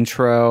nice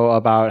intro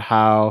about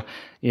how,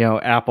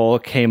 Apple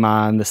came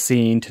on the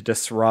scene to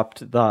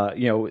disrupt they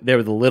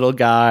were the little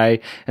guy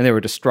and they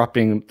were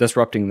disrupting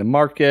the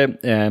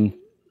market. And,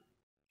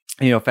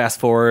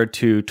 fast forward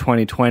to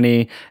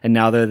 2020, and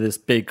now they're this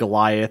big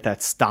Goliath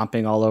that's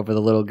stomping all over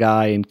the little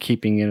guy and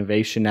keeping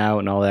innovation out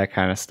and all that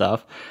kind of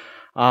stuff.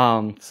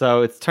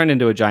 So it's turned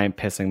into a giant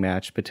pissing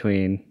match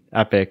between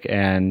Epic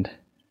and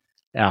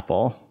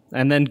Apple.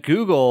 And then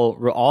Google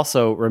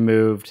also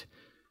removed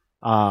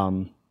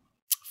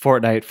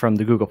Fortnite from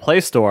the Google Play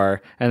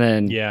Store, and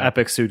then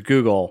Epic sued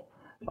Google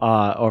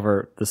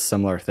over the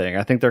similar thing.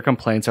 I think their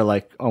complaints are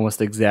like almost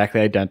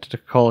exactly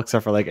identical,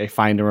 except for like a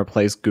find and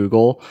replace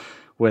Google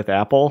with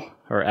Apple,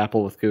 or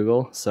Apple with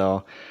Google.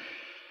 So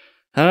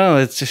I don't know.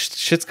 It's just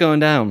shit's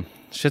going down.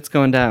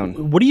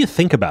 What do you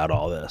think about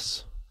all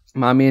this?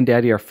 Mommy and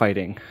Daddy are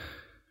fighting.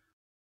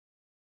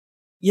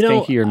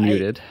 Skanky, you're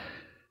muted.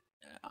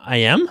 I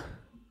am?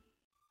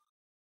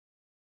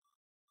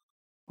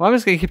 Well, I'm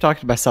just going to keep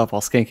talking to myself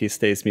while Skanky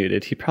stays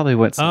muted. He probably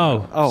went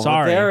somewhere. Oh,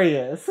 sorry. Well, there he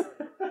is.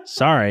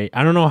 Sorry.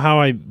 I don't know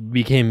how I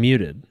became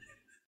muted.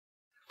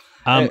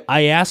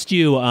 I asked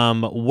you,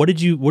 what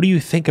do you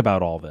think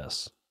about all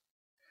this?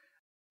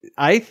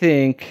 I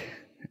think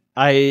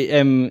I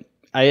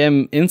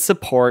am in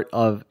support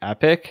of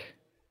Epic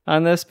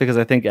on this, because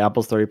I think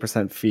Apple's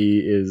 30% fee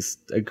is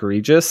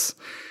egregious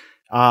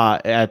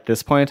at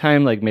this point in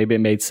time. Like, maybe it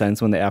made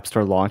sense when the App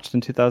Store launched in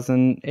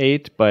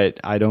 2008, but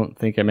I don't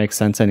think it makes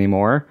sense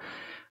anymore.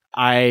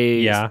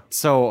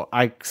 So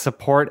I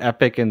support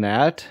Epic in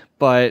that,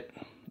 but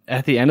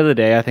at the end of the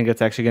day, I think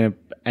it's actually going to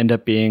end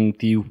up being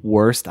the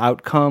worst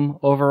outcome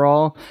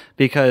overall,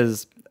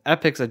 because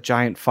Epic's a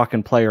giant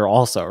fucking player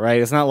also, right?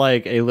 It's not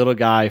like a little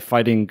guy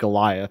fighting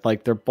Goliath.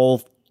 Like, they're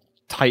both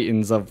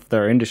titans of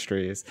their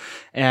industries.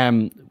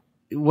 And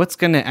what's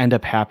going to end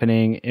up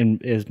happening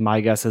is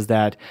my guess is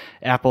that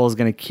Apple is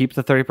going to keep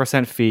the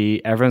 30%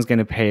 fee. Everyone's going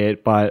to pay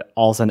it, but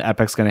all of a sudden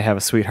Epic's going to have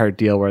a sweetheart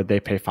deal where they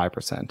pay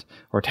 5%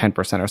 or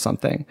 10% or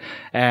something.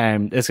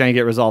 And it's going to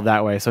get resolved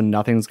that way. So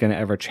nothing's going to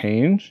ever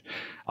change.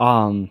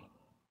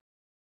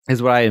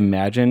 Is what I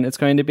imagine it's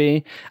going to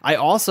be. I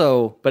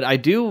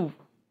do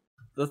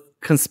the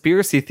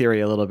conspiracy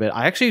theory a little bit.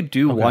 I actually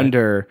do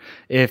wonder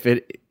if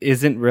it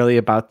isn't really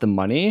about the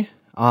money.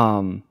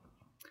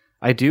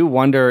 I do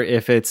wonder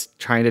if it's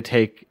trying to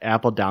take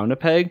Apple down a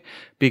peg,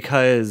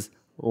 because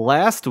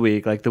last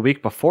week, like the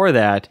week before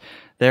that,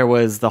 there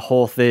was the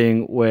whole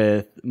thing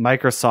with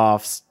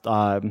Microsoft's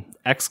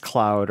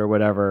xCloud or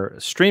whatever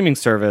streaming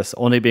service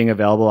only being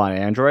available on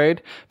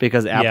Android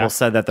because Apple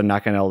said that they're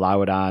not going to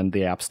allow it on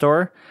the App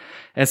Store.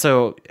 And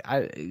so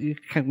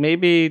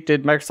maybe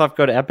did Microsoft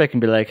go to Epic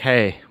and be like,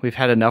 "Hey, we've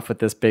had enough with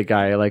this big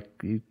guy. Like,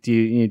 do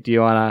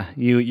you wanna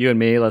you and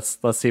me? Let's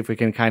see if we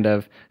can kind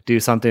of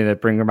do something to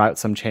bring about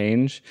some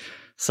change."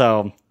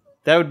 So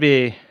that'd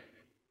be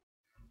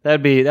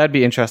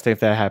interesting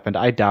if that happened.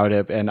 I doubt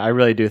it, and I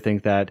really do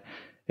think that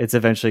it's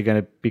eventually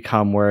going to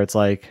become where it's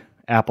like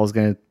Apple's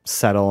going to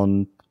settle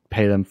and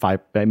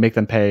make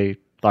them pay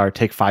or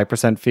take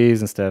 5%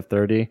 fees instead of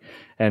 30%,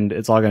 and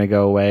it's all going to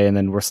go away, and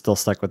then we're still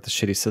stuck with the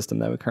shitty system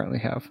that we currently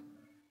have.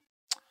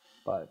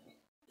 But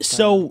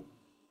so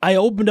I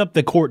opened up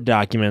the court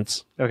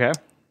documents. Okay.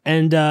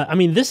 And I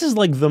mean, this is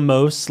like the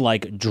most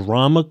like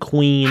drama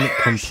queen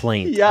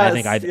complaint I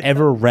think I've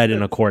ever read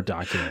in a court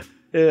document.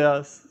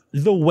 Yes.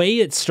 The way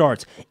it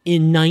starts,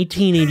 in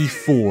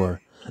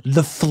 1984,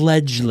 the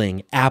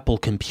fledgling Apple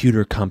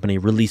Computer Company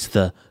released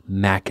the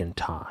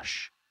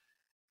Macintosh,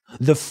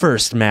 the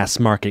first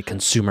mass-market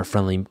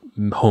consumer-friendly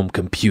home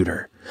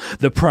computer.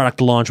 The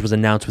product launch was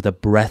announced with a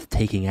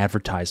breathtaking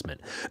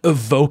advertisement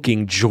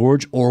evoking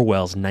George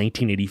Orwell's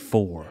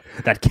 1984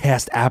 that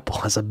cast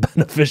Apple as a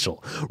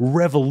beneficial,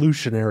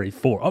 revolutionary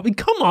force. I mean,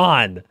 come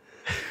on.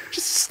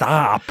 Just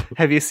stop.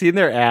 Have you seen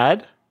their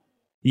ad?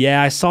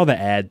 Yeah, I saw the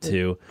ad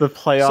too. The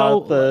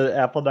the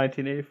Apple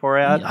 1984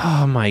 ad.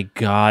 Oh my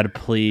God!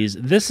 Please,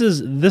 this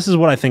is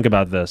what I think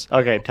about this.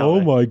 Okay, tell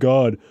me. Oh my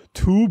God!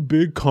 Two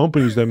big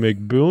companies that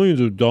make billions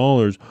of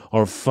dollars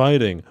are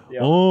fighting.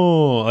 Yep.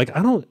 Oh, like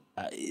I don't.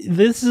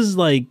 This is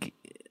like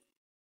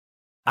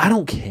I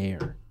don't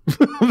care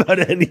about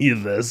any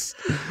of this.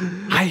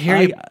 I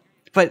hear you,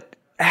 but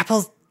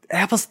Apple's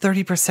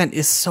 30%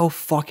 is so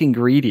fucking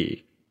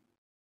greedy.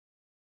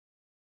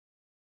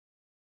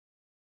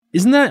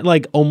 Isn't that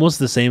like almost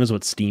the same as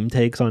what Steam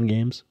takes on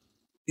games?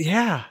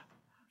 Yeah.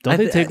 Don't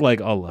they take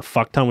like a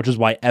fuck ton, which is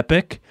why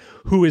Epic,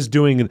 who is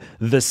doing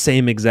the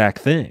same exact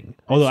thing,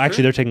 although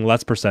actually they're taking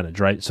less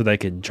percentage, right? So they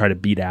can try to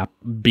beat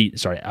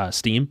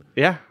Steam.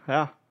 Yeah,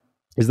 yeah.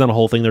 Isn't that a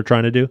whole thing they're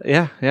trying to do?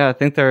 Yeah, yeah. I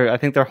think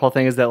their whole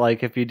thing is that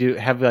like if you do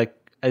have like,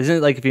 isn't it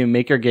like if you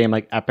make your game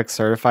like Epic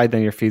certified,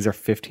 then your fees are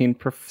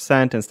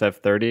 15% instead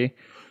of 30%?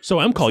 So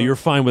MCall, you're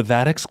fine with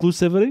that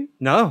exclusivity?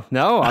 No,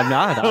 I'm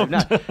not. I'm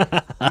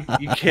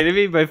not. You kidding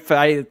me? But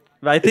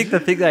I think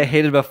the thing that I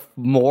hated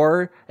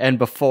more and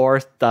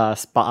before the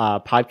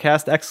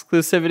podcast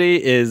exclusivity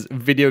is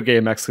video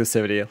game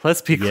exclusivity.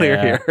 Let's be clear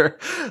here.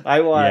 I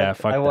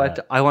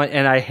want,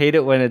 and I hate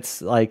it when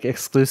it's like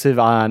exclusive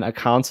on a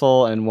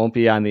console and won't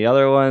be on the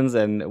other ones.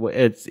 And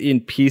it's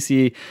in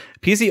PC.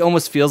 PC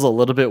almost feels a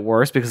little bit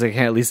worse because I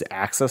can't at least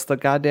access the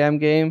goddamn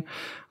game.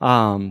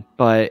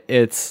 But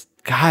it's,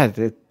 God,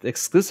 the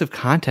exclusive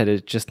content,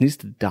 it just needs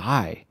to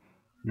die.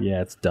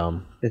 Yeah, it's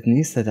dumb. It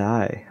needs to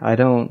die. I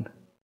don't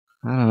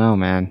know,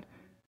 man.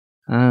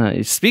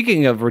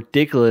 Speaking of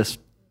ridiculous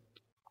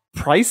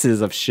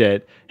prices of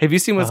shit, have you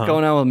seen what's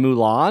going on with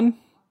Mulan?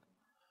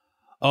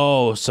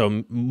 Oh,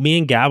 so me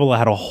and Gabala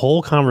had a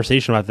whole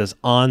conversation about this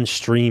on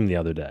stream the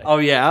other day. Oh,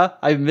 yeah?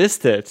 I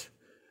missed it.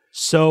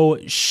 So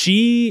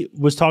she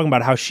was talking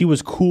about how she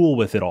was cool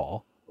with it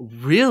all.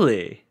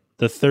 Really?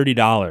 The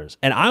 $30.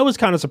 And I was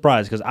kind of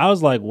surprised because I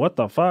was like, what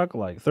the fuck?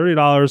 Like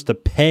 $30 to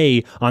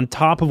pay on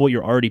top of what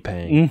you're already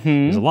paying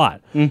is a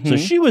lot. Mm-hmm. So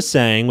she was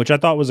saying, which I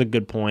thought was a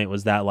good point,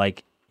 was that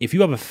like if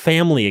you have a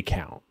family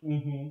account,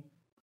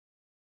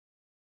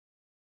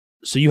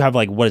 so you have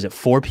like, what is it,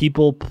 4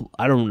 people?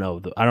 I don't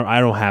know. I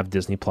don't have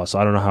Disney Plus, so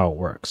I don't know how it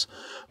works.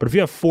 But if you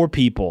have 4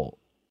 people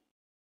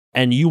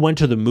and you went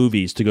to the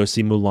movies to go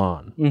see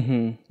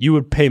Mulan, you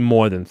would pay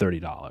more than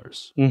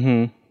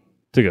 $30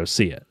 to go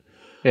see it.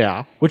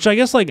 Yeah. Which I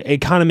guess like it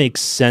kind of makes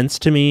sense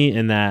to me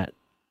in that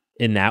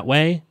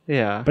way.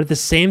 Yeah. But at the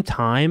same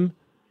time,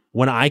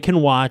 when I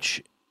can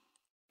watch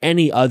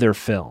any other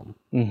film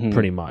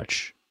pretty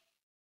much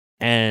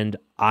and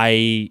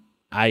I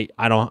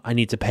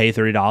need to pay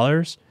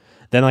 $30,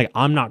 then like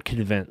I'm not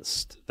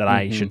convinced that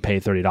I should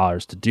pay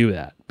 $30 to do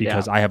that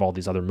because I have all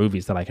these other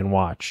movies that I can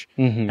watch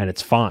and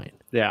it's fine.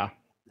 Yeah.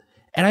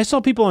 And I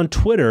saw people on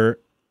Twitter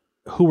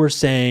who were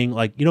saying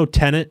like, you know,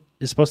 Tenet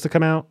is supposed to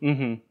come out.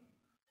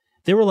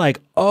 They were like,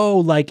 oh,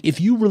 like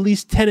if you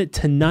release Tenet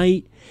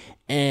tonight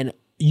and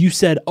you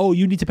said, oh,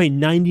 you need to pay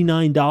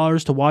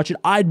 $99 to watch it,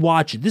 I'd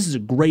watch it. This is a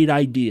great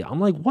idea. I'm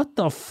like, what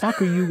the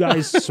fuck are you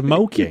guys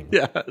smoking?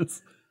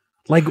 Yes.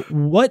 Like,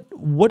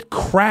 what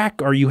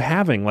crack are you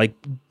having? Like,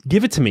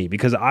 give it to me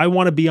because I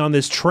want to be on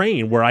this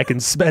train where I can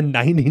spend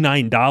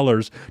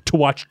 $99 to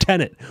watch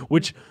Tenet,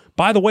 which,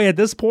 by the way, at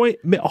this point,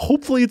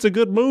 hopefully it's a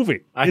good movie.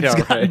 It's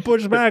gotten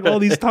pushed back all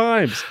these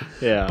times.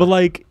 Yeah. But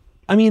like,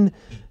 I mean,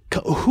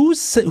 who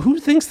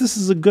thinks this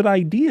is a good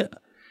idea?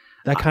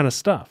 that kind of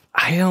stuff.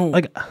 I don't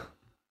Like,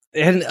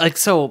 and like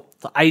so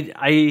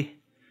I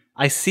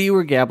see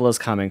where Gabla's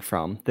coming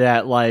from.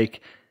 That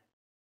like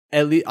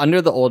at least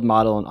under the old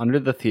model and under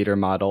the theater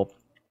model,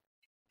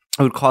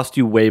 it would cost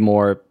you way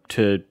more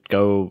to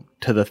go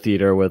to the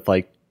theater with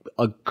like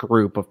a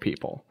group of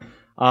people,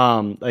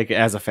 like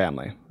as a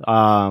family.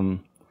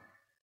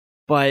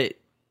 But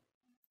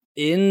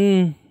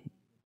in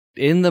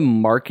the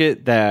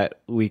market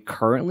that we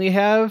currently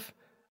have,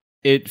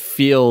 it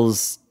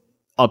feels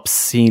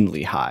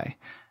obscenely high.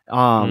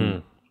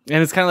 And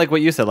it's kind of like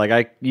what you said,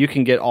 like you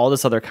can get all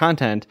this other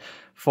content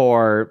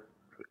for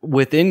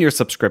within your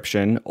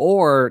subscription,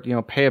 or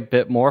pay a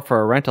bit more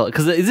for a rental,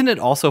 because isn't it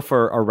also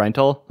for a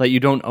rental? Like you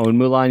don't own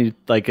Mulan,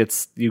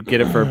 you get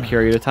it for a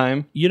period of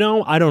time.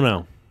 I don't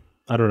know.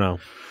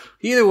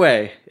 Either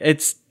way,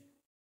 it's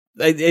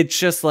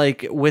just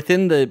like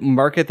within the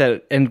market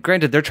that, and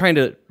granted, they're trying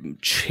to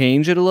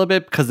change it a little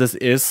bit because this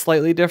is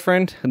slightly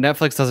different.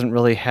 Netflix doesn't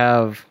really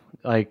have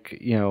like,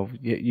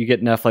 you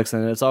get Netflix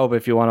and it's, but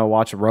if you want to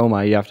watch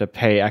Roma, you have to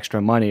pay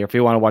extra money. Or if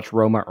you want to watch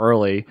Roma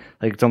early,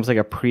 like it's almost like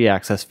a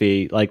pre-access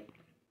fee, like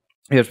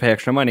you have to pay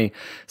extra money.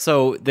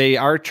 So they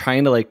are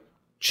trying to like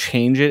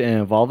change it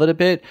and evolve it a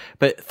bit,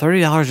 but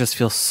 $30 just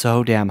feels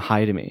so damn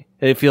high to me.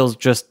 It feels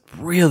just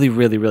really,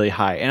 really, really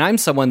high. And I'm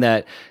someone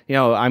that,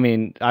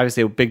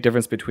 obviously a big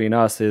difference between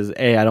us is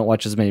A, I don't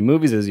watch as many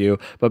movies as you,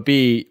 but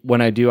B,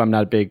 when I do, I'm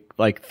not a big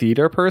like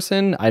theater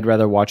person. I'd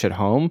rather watch at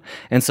home.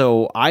 And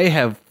so I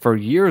have for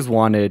years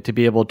wanted to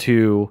be able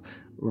to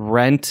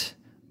rent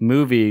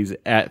movies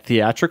at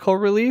theatrical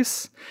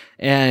release.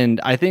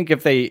 And I think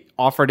if they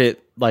offered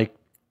it like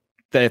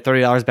the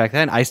 $30 back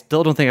then, I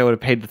still don't think I would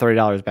have paid the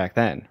 $30 back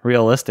then,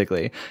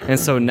 realistically. And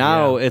so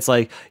now it's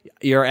like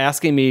you're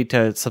asking me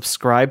to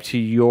subscribe to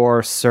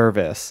your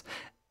service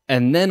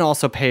and then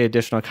also pay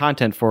additional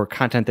content for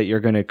content that you're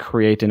going to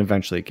create and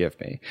eventually give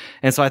me.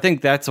 And so I think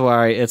that's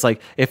why it's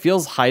like it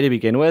feels high to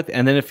begin with,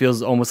 and then it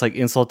feels almost like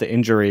insult to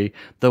injury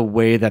the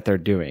way that they're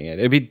doing it.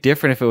 It'd be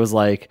different if it was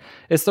like,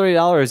 it's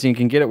 $30 and you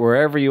can get it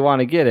wherever you want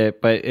to get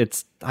it, but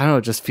it's, I don't know,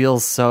 it just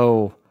feels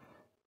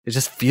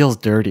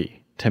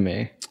dirty to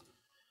me.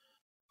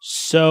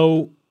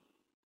 So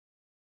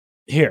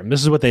here,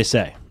 this is what they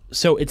say.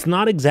 So it's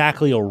not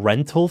exactly a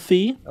rental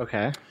fee.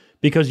 Okay.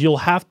 Because you'll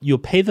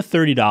pay the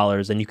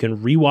 $30 and you can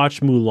rewatch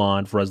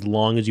Mulan for as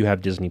long as you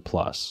have Disney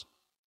Plus.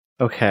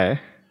 Okay.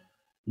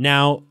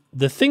 Now,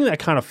 the thing that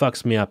kind of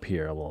fucks me up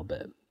here a little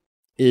bit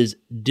is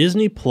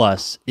Disney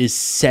Plus is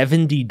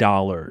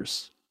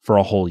 $70 for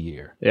a whole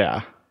year.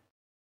 Yeah.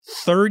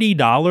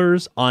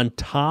 $30 on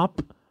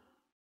top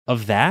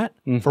of that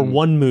for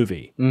one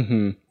movie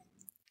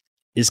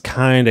is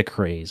kind of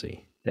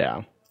crazy.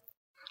 Yeah.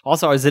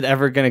 Also, is it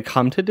ever going to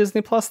come to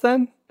Disney Plus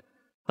then?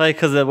 Like,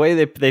 because the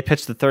way they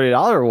pitched the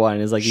 $30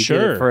 one is like you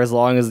get it for as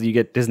long as you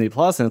get Disney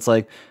Plus, and it's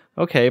like,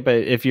 okay, but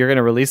if you're going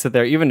to release it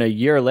there even a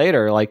year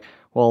later, like,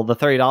 well, the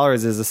 $30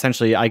 is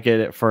essentially I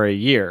get it for a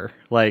year.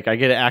 Like, I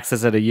get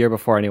access at a year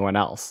before anyone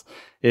else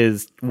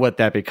is what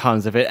that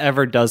becomes if it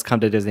ever does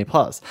come to Disney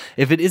Plus.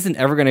 If it isn't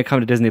ever going to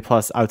come to Disney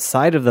Plus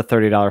outside of the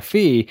 $30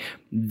 fee,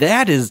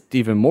 that is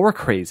even more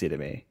crazy to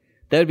me.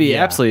 That'd be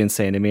absolutely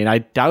insane to me. And I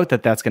doubt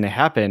that that's going to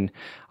happen,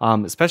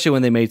 especially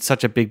when they made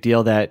such a big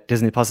deal that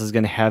Disney Plus is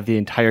going to have the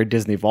entire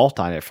Disney Vault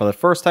on it. For the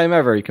first time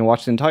ever, you can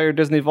watch the entire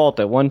Disney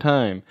Vault at one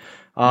time.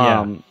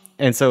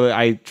 And so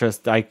I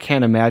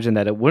can't imagine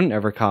that it wouldn't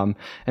ever come.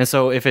 And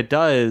so if it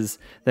does,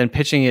 then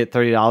pitching it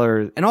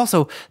 $30, and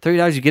also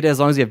 $30 you get it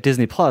as long as you have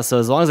Disney Plus. So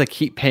as long as I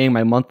keep paying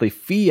my monthly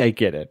fee, I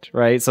get it,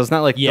 right? So it's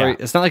not like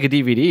it's not like a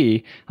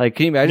DVD. Like,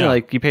 can you imagine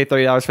like you pay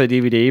 $30 for the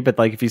DVD, but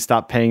like if you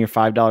stop paying your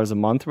 $5 a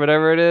month or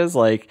whatever it is,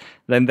 like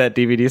then that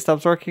DVD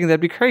stops working?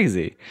 That'd be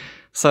crazy.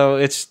 So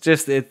it's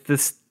this.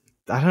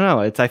 I don't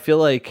know. I feel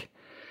like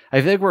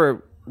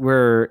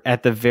we're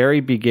at the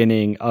very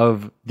beginning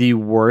of the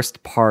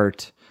worst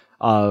part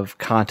of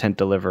content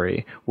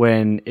delivery,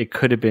 when it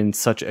could have been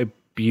such a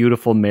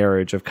beautiful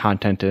marriage of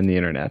content and the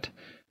internet.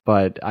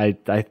 But I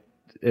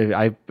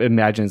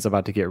imagine it's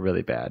about to get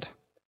really bad.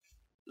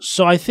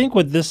 So I think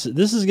what this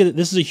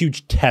is a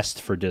huge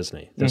test for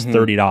Disney, this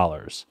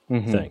 $30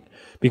 thing,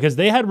 because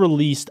they had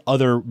released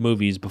other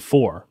movies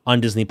before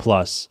on Disney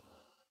Plus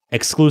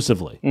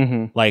exclusively,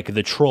 like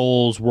the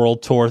Trolls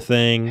World Tour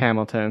thing,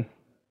 Hamilton.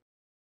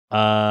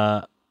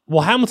 Well,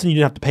 Hamilton you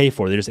didn't have to pay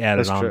for; they just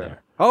added it on there.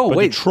 Oh, but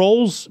wait. The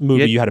Trolls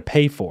movie you had to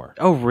pay for.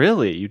 Oh,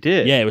 really? You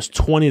did? Yeah, it was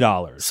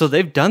 $20. So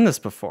they've done this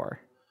before.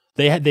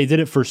 They did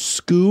it for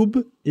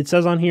Scoob, it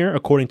says on here,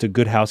 according to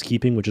Good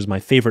Housekeeping, which is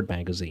my favorite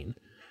magazine.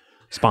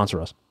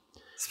 Sponsor us.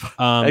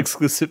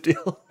 Exclusive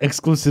deal.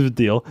 Exclusive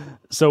deal.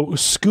 So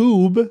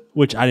Scoob,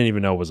 which I didn't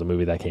even know was a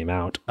movie that came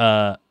out,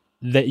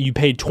 that you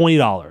paid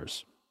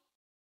 $20.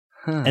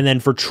 And then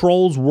for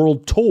Trolls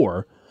World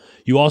Tour,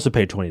 you also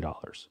paid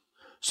 $20.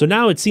 So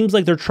now it seems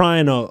like they're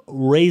trying to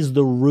raise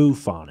the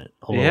roof on it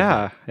a little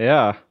bit.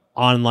 Yeah.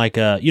 On like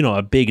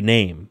a big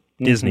name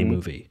Disney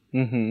movie.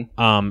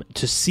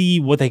 To see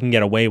what they can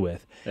get away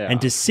with. Yeah.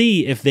 And to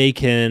see if they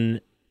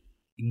can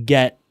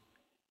get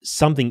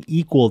something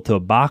equal to a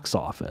box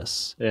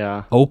office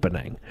Yeah.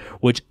 opening,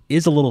 which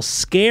is a little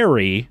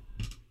scary,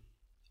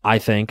 I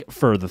think,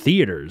 for the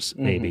theaters,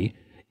 maybe.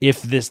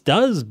 If this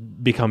does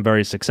become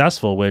very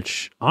successful,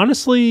 which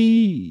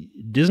honestly,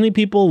 Disney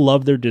people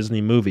love their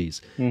Disney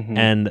movies,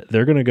 and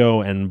they're going to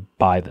go and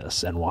buy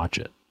this and watch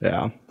it.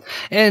 Yeah.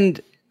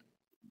 And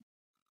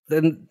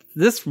then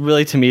this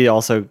really, to me,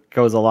 also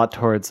goes a lot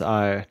towards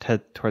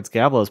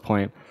Gablo's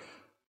point.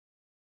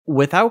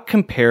 Without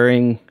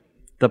comparing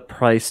the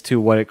price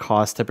to what it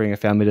costs to bring a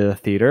family to the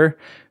theater,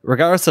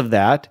 regardless of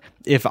that,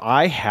 if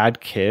I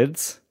had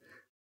kids,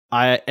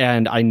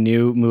 I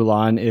knew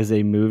Mulan is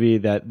a movie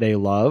that they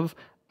love,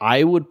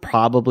 I would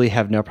probably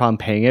have no problem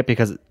paying it,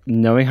 because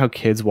knowing how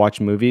kids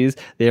watch movies,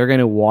 they are going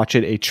to watch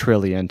it 1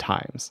 trillion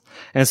times.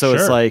 And so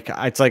it's like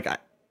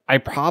I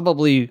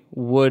probably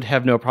would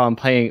have no problem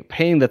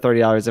paying the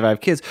 $30 if I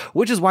have kids,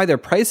 which is why they're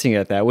pricing it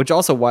at that, which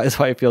also is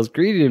why it feels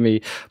greedy to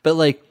me. But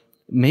like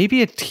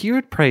maybe a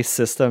tiered price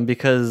system,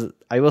 because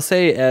I will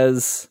say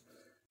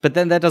but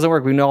then that doesn't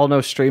work. We all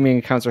know streaming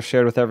accounts are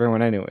shared with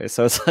everyone anyway.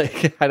 So it's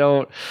like, I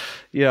don't,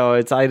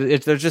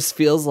 there just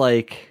feels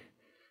like,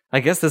 I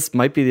guess this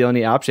might be the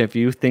only option. If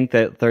you think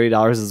that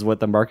 $30 is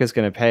what the market's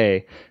going to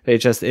pay,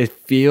 it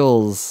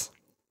feels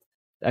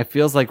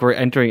like we're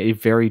entering a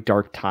very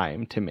dark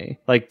time to me.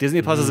 Like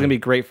Disney Plus is going to be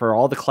great for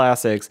all the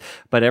classics,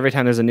 but every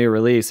time there's a new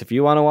release, if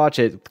you want to watch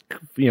it,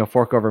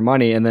 fork over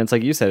money. And then it's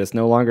like you said, it's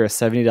no longer a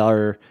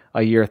 $70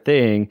 a year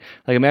thing.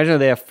 Like imagine if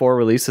they have 4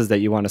 releases that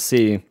you want to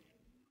see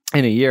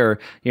in a year.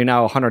 You're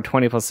now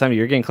 120 plus 70.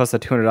 You're getting close to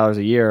 $200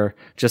 a year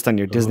just on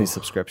your Disney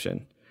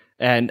subscription.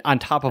 And on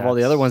top of all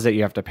the other ones that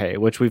you have to pay,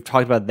 which we've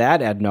talked about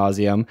that ad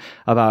nauseum,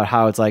 about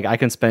how it's like I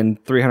can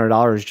spend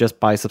 $300 just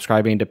by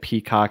subscribing to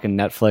Peacock and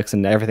Netflix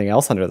and everything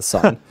else under the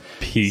sun.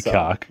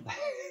 Peacock. So,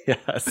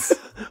 yes.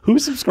 Who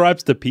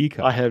subscribes to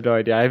Peacock? I have no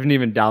idea. I haven't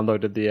even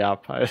downloaded the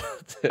app.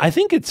 I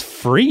think it's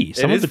free.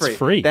 Some of it's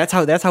free. That's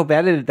how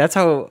bad it is. That's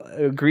how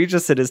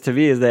egregious it is to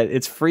me, is that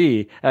it's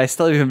free and I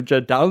still haven't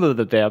even downloaded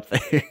the damn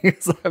thing.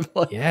 So I'm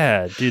like,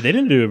 yeah, dude, they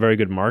didn't do a very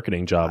good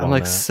marketing job. I'm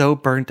like so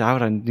burnt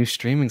out on new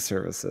streaming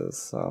services.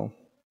 So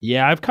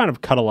yeah, I've kind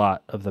of cut a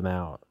lot of them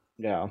out.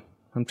 Yeah.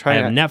 I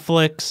have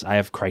Netflix. I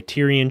have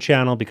Criterion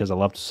Channel because I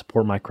love to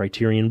support my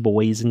Criterion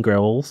boys and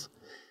girls.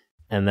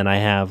 And then I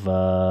have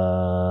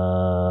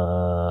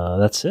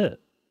that's it.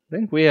 I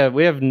think we have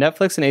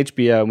Netflix and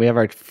HBO, and we have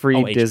our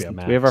free Disney.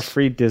 Max. We have our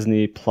free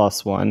Disney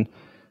Plus one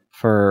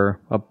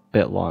for a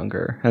bit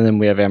longer, and then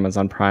we have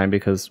Amazon Prime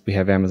because we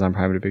have Amazon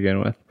Prime to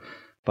begin with.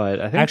 But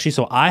I think actually,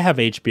 so I have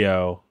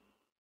HBO,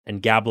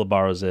 and Gabla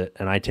borrows it,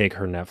 and I take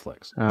her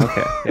Netflix.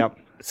 Okay, yep.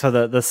 So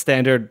the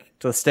standard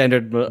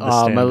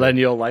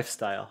millennial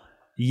lifestyle.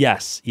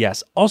 Yes.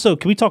 Also,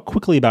 can we talk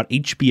quickly about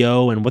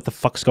HBO and what the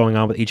fuck's going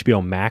on with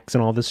HBO Max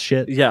and all this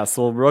shit? Yes,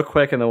 well, real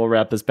quick, and then we'll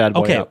wrap this bad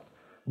boy up.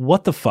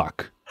 What the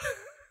fuck?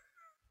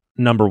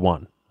 Number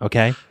one,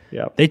 okay?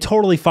 Yeah. They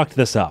totally fucked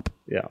this up.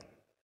 Yeah.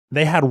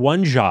 They had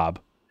one job.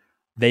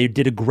 They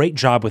did a great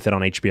job with it on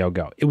HBO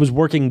Go. It was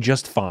working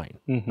just fine,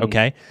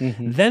 okay?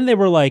 Then they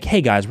were like, hey,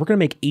 guys, we're going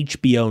to make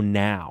HBO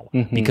Now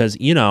because,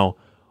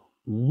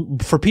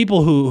 for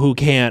people who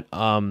can't,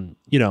 don't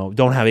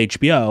have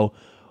HBO,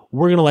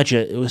 we're going to let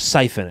you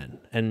siphon it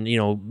and,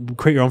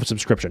 create your own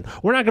subscription.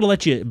 We're not going to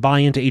let you buy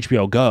into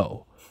HBO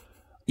Go,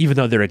 even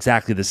though they're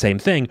exactly the same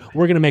thing.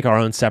 We're going to make our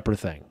own separate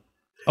thing.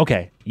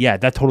 Okay, yeah,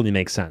 that totally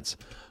makes sense.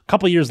 A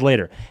couple of years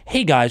later,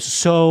 hey guys,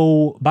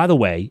 so by the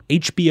way,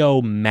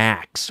 HBO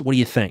Max, what do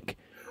you think?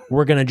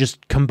 We're going to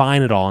just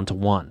combine it all into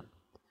one.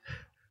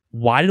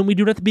 Why didn't we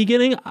do it at the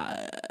beginning?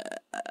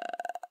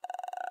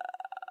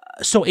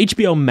 So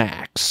HBO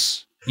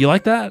Max, you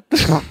like that?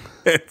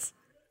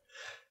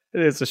 It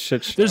is a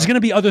shit show. There's going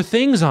to be other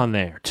things on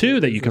there, too,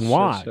 that you can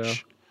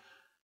watch.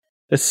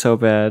 It's so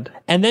bad.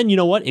 And then, you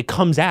know what? It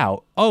comes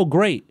out. Oh,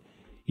 great.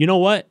 You know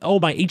what?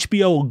 Oh, my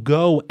HBO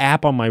Go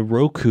app on my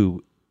Roku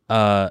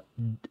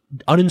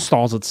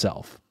uninstalls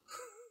itself.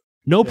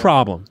 No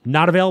problem.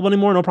 Not available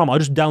anymore? No problem. I'll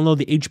just download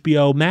the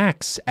HBO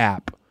Max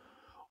app.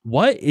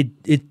 What?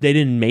 They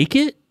didn't make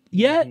it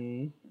yet?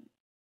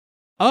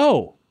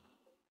 Oh.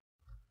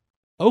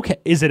 Okay.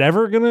 Is it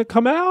ever going to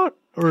come out?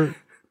 Or...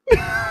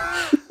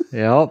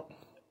 Yep.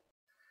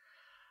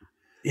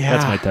 Yeah.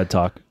 That's my TED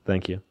Talk.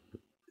 Thank you.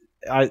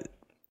 I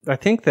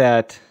think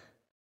that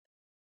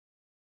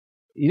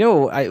these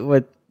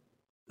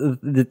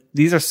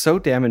are so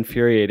damn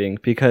infuriating,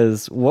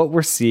 because what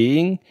we're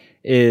seeing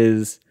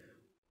is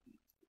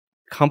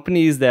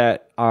companies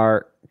that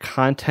are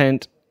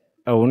content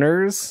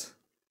owners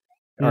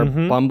are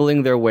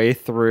bumbling their way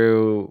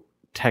through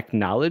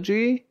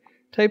technology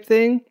type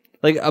thing.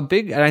 Like a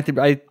big, and I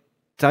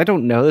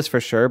don't know this for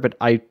sure, but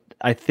I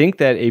think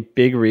that a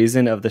big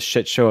reason of the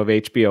shit show of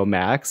HBO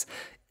Max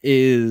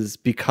is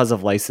because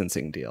of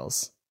licensing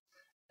deals.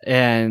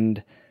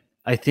 And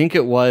I think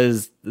it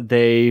was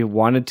they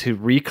wanted to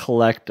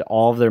recollect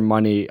all of their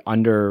money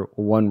under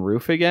one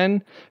roof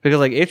again. Because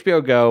like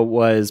HBO Go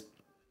was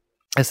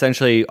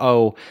essentially,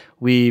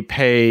 we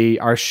pay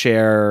our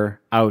share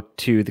out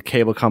to the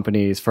cable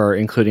companies for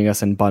including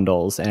us in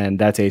bundles, and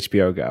that's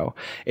HBO Go.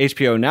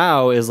 HBO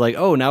Now is like,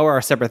 now we're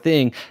a separate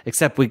thing,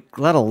 except we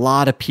let a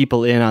lot of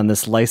people in on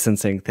this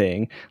licensing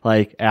thing,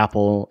 like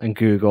Apple and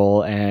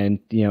Google and,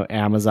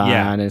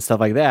 Amazon and stuff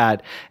like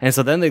that. And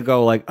so then they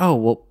go like,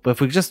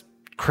 if we just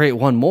create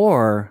one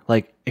more,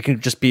 like it can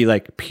just be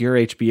like pure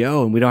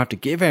HBO and we don't have to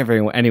give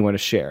anyone a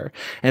share.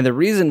 And the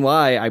reason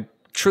why I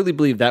truly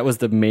believe that was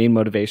the main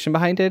motivation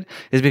behind it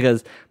is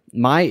because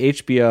my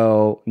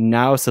HBO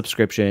Now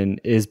subscription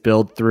is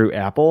billed through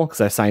Apple because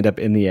I signed up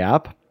in the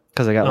app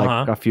because I got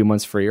like a few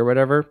months free or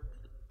whatever.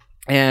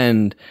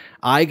 And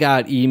I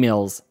got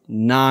emails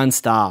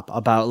nonstop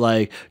about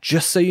like,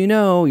 just so you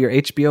know, your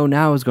HBO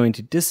Now is going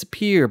to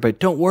disappear, but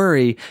don't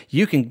worry,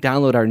 you can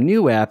download our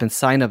new app and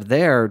sign up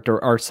there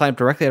or sign up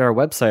directly at our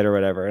website or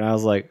whatever. And I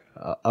was like,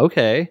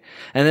 okay.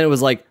 And then it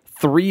was like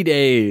 3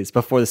 days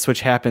before the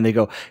switch happened, they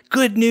go,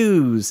 good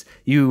news,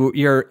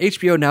 your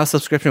HBO Now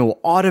subscription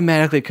will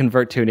automatically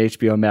convert to an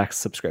HBO Max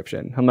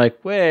subscription. I'm like,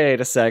 wait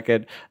a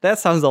second, that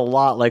sounds a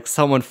lot like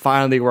someone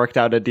finally worked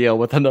out a deal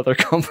with another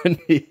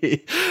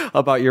company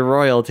about your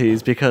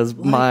royalties, because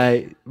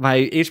my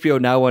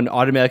HBO Now one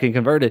automatically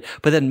converted,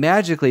 but then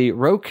magically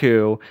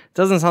Roku,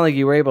 doesn't sound like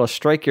you were able to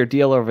strike your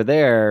deal over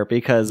there,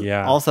 because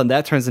all of a sudden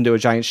that turns into a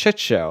giant shit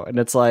show. And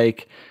it's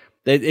like,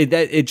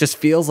 it just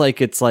feels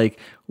like it's like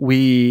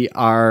we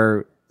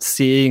are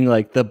seeing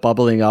like the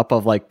bubbling up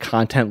of like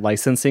content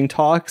licensing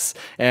talks,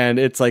 and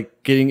it's like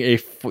getting a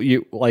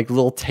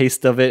little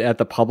taste of it at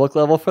the public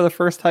level for the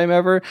first time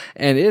ever,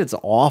 and it's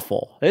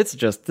awful. It's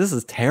just, this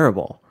is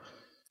terrible.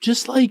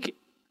 Just do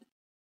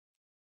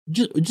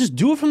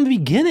it from the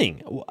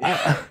beginning.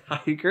 I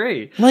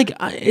agree. Like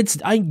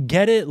I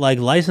get it, like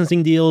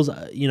licensing deals,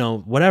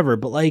 whatever,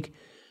 but like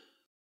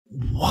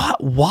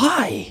what?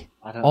 Why?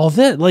 All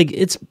that, like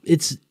it's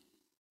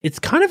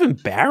kind of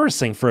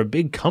embarrassing for a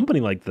big company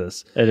like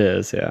this. It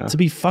is, yeah, to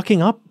be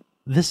fucking up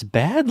this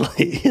badly.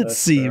 It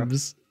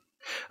seems. True.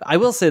 I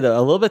will say though, a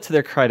little bit to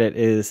their credit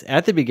is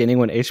at the beginning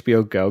when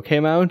HBO Go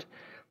came out,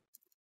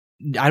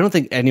 I don't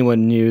think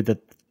anyone knew that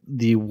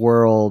the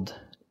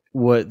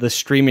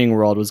streaming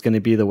world was going to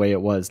be the way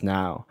it was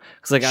now.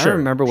 Because like I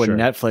remember when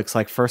Netflix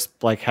like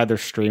first like had their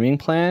streaming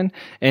plan,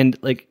 and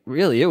like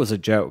really it was a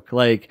joke.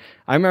 Like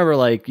I remember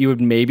like you would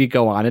maybe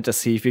go on it to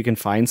see if you can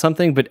find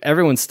something, but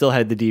everyone still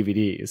had the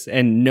DVDs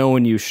and no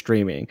one used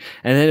streaming.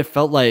 And then it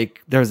felt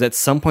like at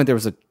some point there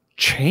was a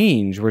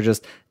change where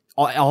just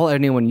all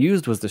anyone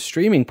used was the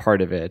streaming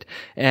part of it.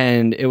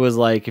 And it was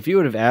like, if you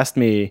would have asked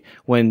me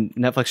when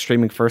Netflix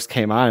streaming first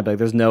came on, I'd be like,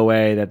 there's no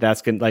way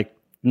that's going to like,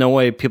 no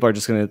way people are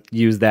just going to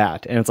use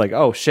that. And it's like,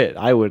 oh shit,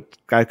 I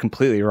got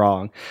completely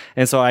wrong.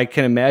 And so I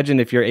can imagine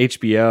if you're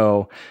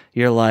HBO,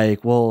 you're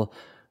like, well,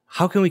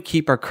 how can we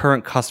keep our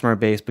current customer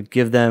base, but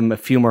give them a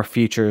few more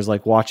features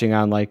like watching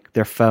on like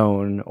their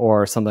phone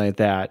or something like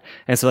that?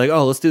 And so like,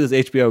 oh, let's do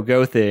this HBO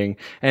Go thing.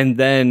 And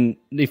then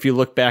if you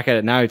look back at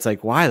it now, it's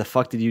like, why the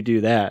fuck did you do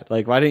that?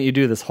 Like, why didn't you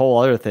do this whole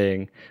other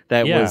thing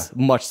that was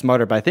much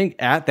smarter? But I think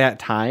at that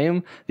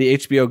time, the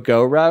HBO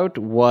Go route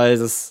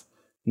was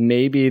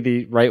maybe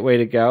the right way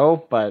to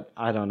go, but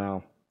I don't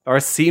know. Or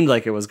it seemed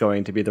like it was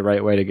going to be the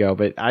right way to go,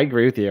 but I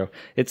agree with you.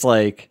 It's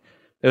like,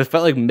 it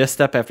felt like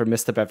misstep after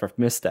misstep after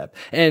misstep.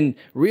 And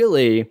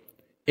really,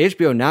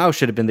 HBO Now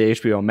should have been the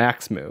HBO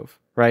Max move,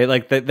 right?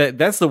 Like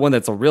that's the one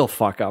that's a real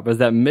fuck up, is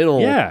that middle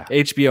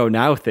HBO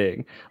Now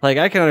thing. Like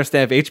I can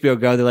understand if HBO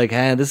Go, they're like,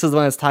 this is the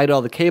one that's tied to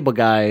all the cable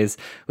guys.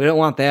 We don't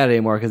want that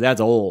anymore because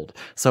that's old.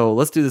 So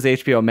let's do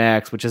this HBO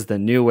Max, which is the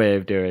new way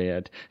of doing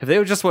it. If they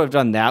would have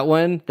done that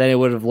one, then it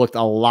would have looked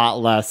a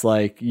lot less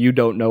like you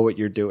don't know what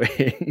you're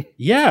doing.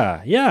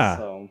 Yeah.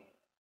 So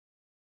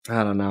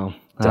I don't know.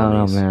 I don't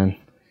know, man.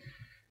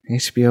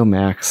 HBO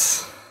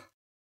Max.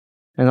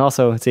 And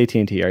also, it's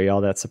AT&T. Are you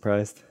all that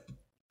surprised?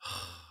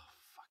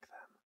 Fuck them.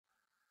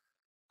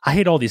 I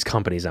hate all these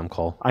companies,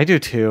 Cole. I do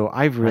too.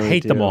 I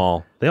hate them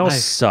all. They all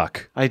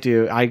suck. I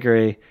do. I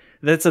agree.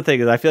 That's the thing,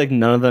 is I feel like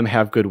none of them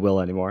have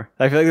goodwill anymore.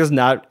 I feel like there's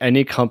not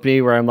any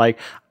company where I'm like,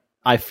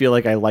 I feel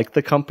like I like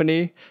the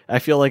company. I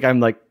feel like I'm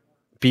like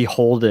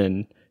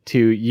beholden to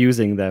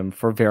using them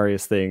for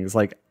various things,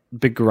 like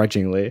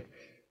begrudgingly.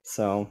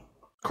 So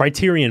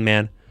Criterion,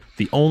 man.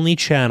 The only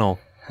channel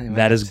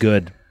that is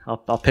good.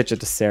 I'll pitch it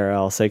to Sarah.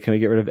 I'll say, can we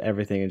get rid of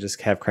everything and just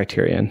have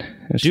Criterion?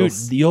 And dude,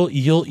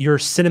 your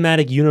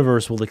cinematic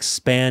universe will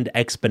expand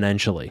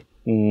exponentially.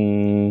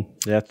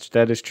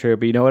 That is true.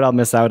 But you know what I'll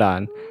miss out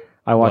on?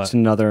 I watched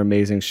another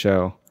amazing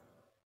show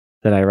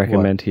that I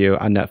recommend to you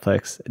on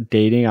Netflix,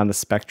 Dating on the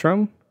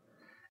Spectrum.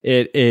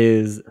 It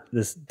is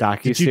this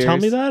docuseries. Did you tell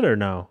me that or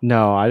no?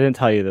 No, I didn't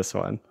tell you this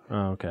one.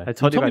 Oh, okay. I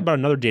told you about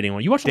another dating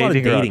one. You watch a lot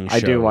of dating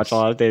shows. I do watch a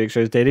lot of dating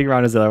shows. Dating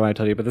Around is the other one I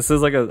told you, but this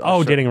is like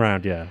Dating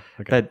Around, yeah.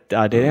 Okay.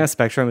 That Dating on the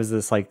Spectrum is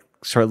this like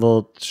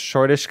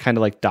shortish kind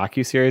of like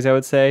docuseries, I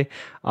would say,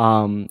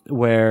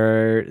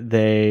 where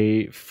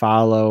they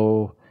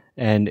follow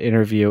and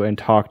interview and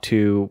talk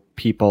to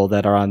people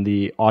that are on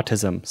the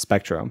autism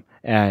spectrum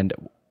and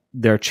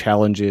their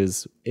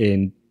challenges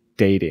in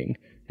dating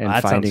and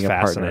That finding sounds a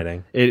partner.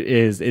 fascinating. It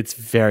is. It's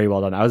very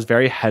well done. I was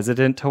very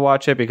hesitant to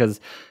watch it because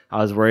I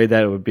was worried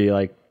that it would be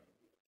like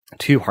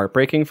too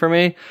heartbreaking for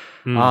me,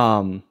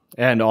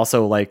 and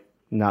also like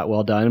not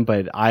well done.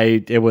 But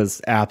it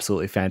was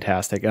absolutely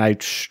fantastic, and I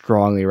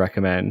strongly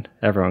recommend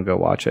everyone go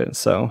watch it.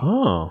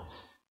 So,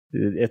 Okay. so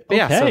it's That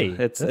not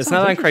sounds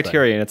on interesting.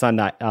 Criterion. It's on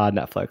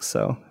Netflix.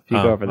 So if you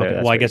go over there, okay.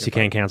 that's Well, I where guess can you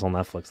find can't cancel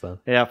Netflix then.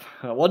 it. Yep.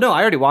 Well, no,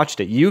 I already watched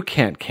it. You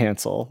can't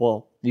cancel.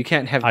 Well, you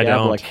can't have I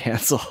Gabla don't.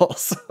 cancel.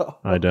 So.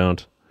 I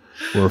don't.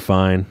 We're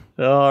fine.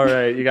 All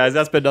right, you guys,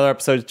 that's been another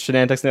episode of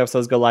Shenantics. New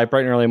episodes go live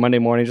bright and early Monday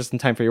morning, just in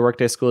time for your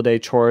workday, school day,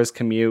 chores,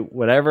 commute,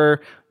 whatever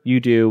you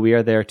do. We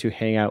are there to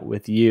hang out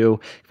with you. You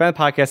can find the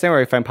podcast anywhere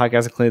you find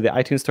podcasts, including the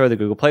iTunes Store, the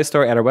Google Play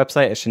Store, at our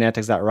website at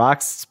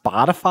shenantics.rocks,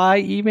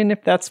 Spotify, even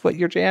if that's what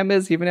your jam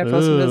is, even after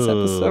listening to this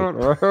episode.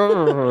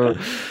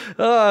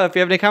 If you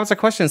have any comments or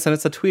questions, send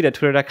us a tweet at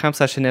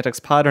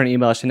twitter.com/shenanticspod or an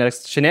email at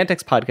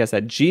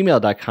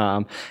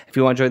shenanticspodcast@gmail.com. If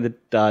you want to join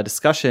the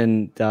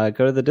discussion, go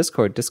to the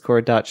Discord,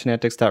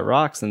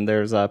 discord.shenantics.rocks, and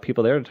there's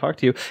people there to talk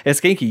to you. And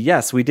Skanky,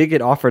 yes, we did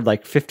get offered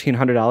like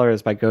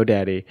 $1,500 by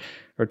GoDaddy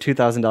or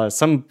 $2,000,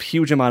 some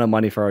huge amount of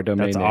money for our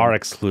domain That's name. our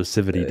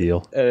exclusivity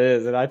deal. It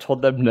is, and I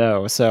told them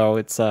no. So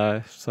it's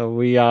we're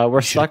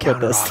stuck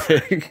with this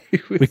thing.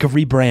 We could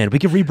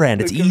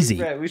rebrand. It's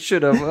easy. We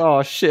should have.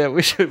 Oh shit!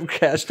 We should have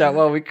cashed out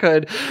while we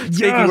could.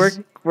 Yes!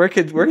 Skanky, where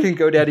can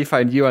GoDaddy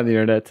find you on the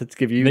internet to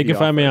give you? They can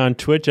find me on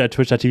Twitch at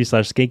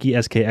twitch.tv/skanky,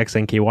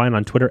 SKXNKY, and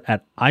on Twitter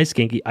at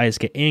iSkanky,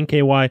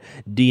 ISKNKY.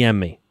 DM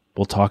me.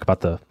 We'll talk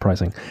about the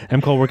pricing.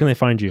 M. Cole, where can they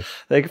find you?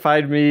 They can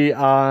find me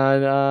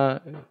on.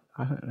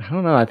 I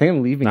don't know. I think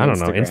I'm leaving. I don't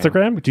know.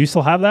 Instagram? Do you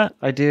still have that?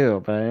 I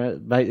do, but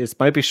it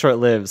might be short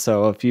lived.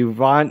 So if you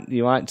want,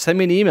 send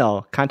me an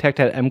email.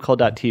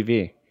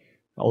 contact@mcole.tv.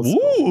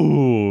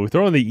 Ooh,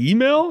 throw in the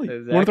email?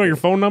 You want to throw your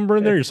phone number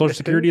in there, your social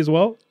security as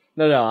well?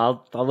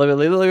 No. I'll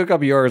look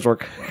up yours. I'll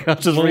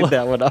just read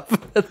that one up.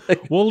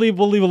 We'll leave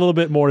a little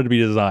bit more to be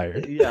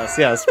desired.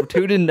 Yes.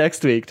 Tune in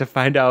next week to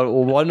find out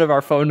one of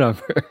our phone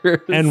numbers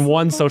And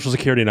one social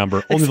security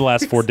number, only the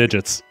last 4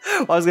 digits.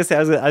 Well, I was gonna say,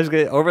 I was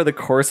gonna over the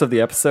course of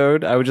the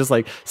episode, I would just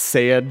like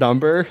say a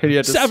number, and you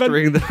had to 7.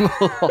 string them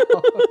along.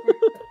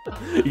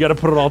 You got to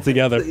put it all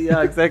together.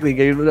 Yeah, exactly.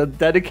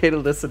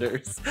 Dedicated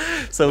listeners.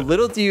 So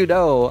little do you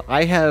know,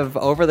 I have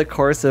over the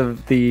course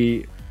of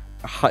the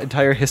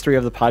entire history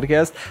of the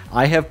podcast,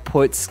 I have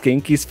put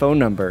Skanky's phone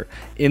number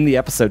in the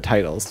episode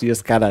titles. You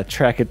just gotta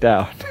track it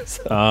down.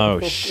 So, Oh,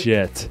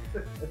 shit.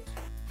 all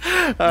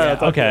right, I'll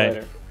talk to you Okay.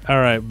 later. All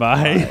right.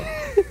 Bye.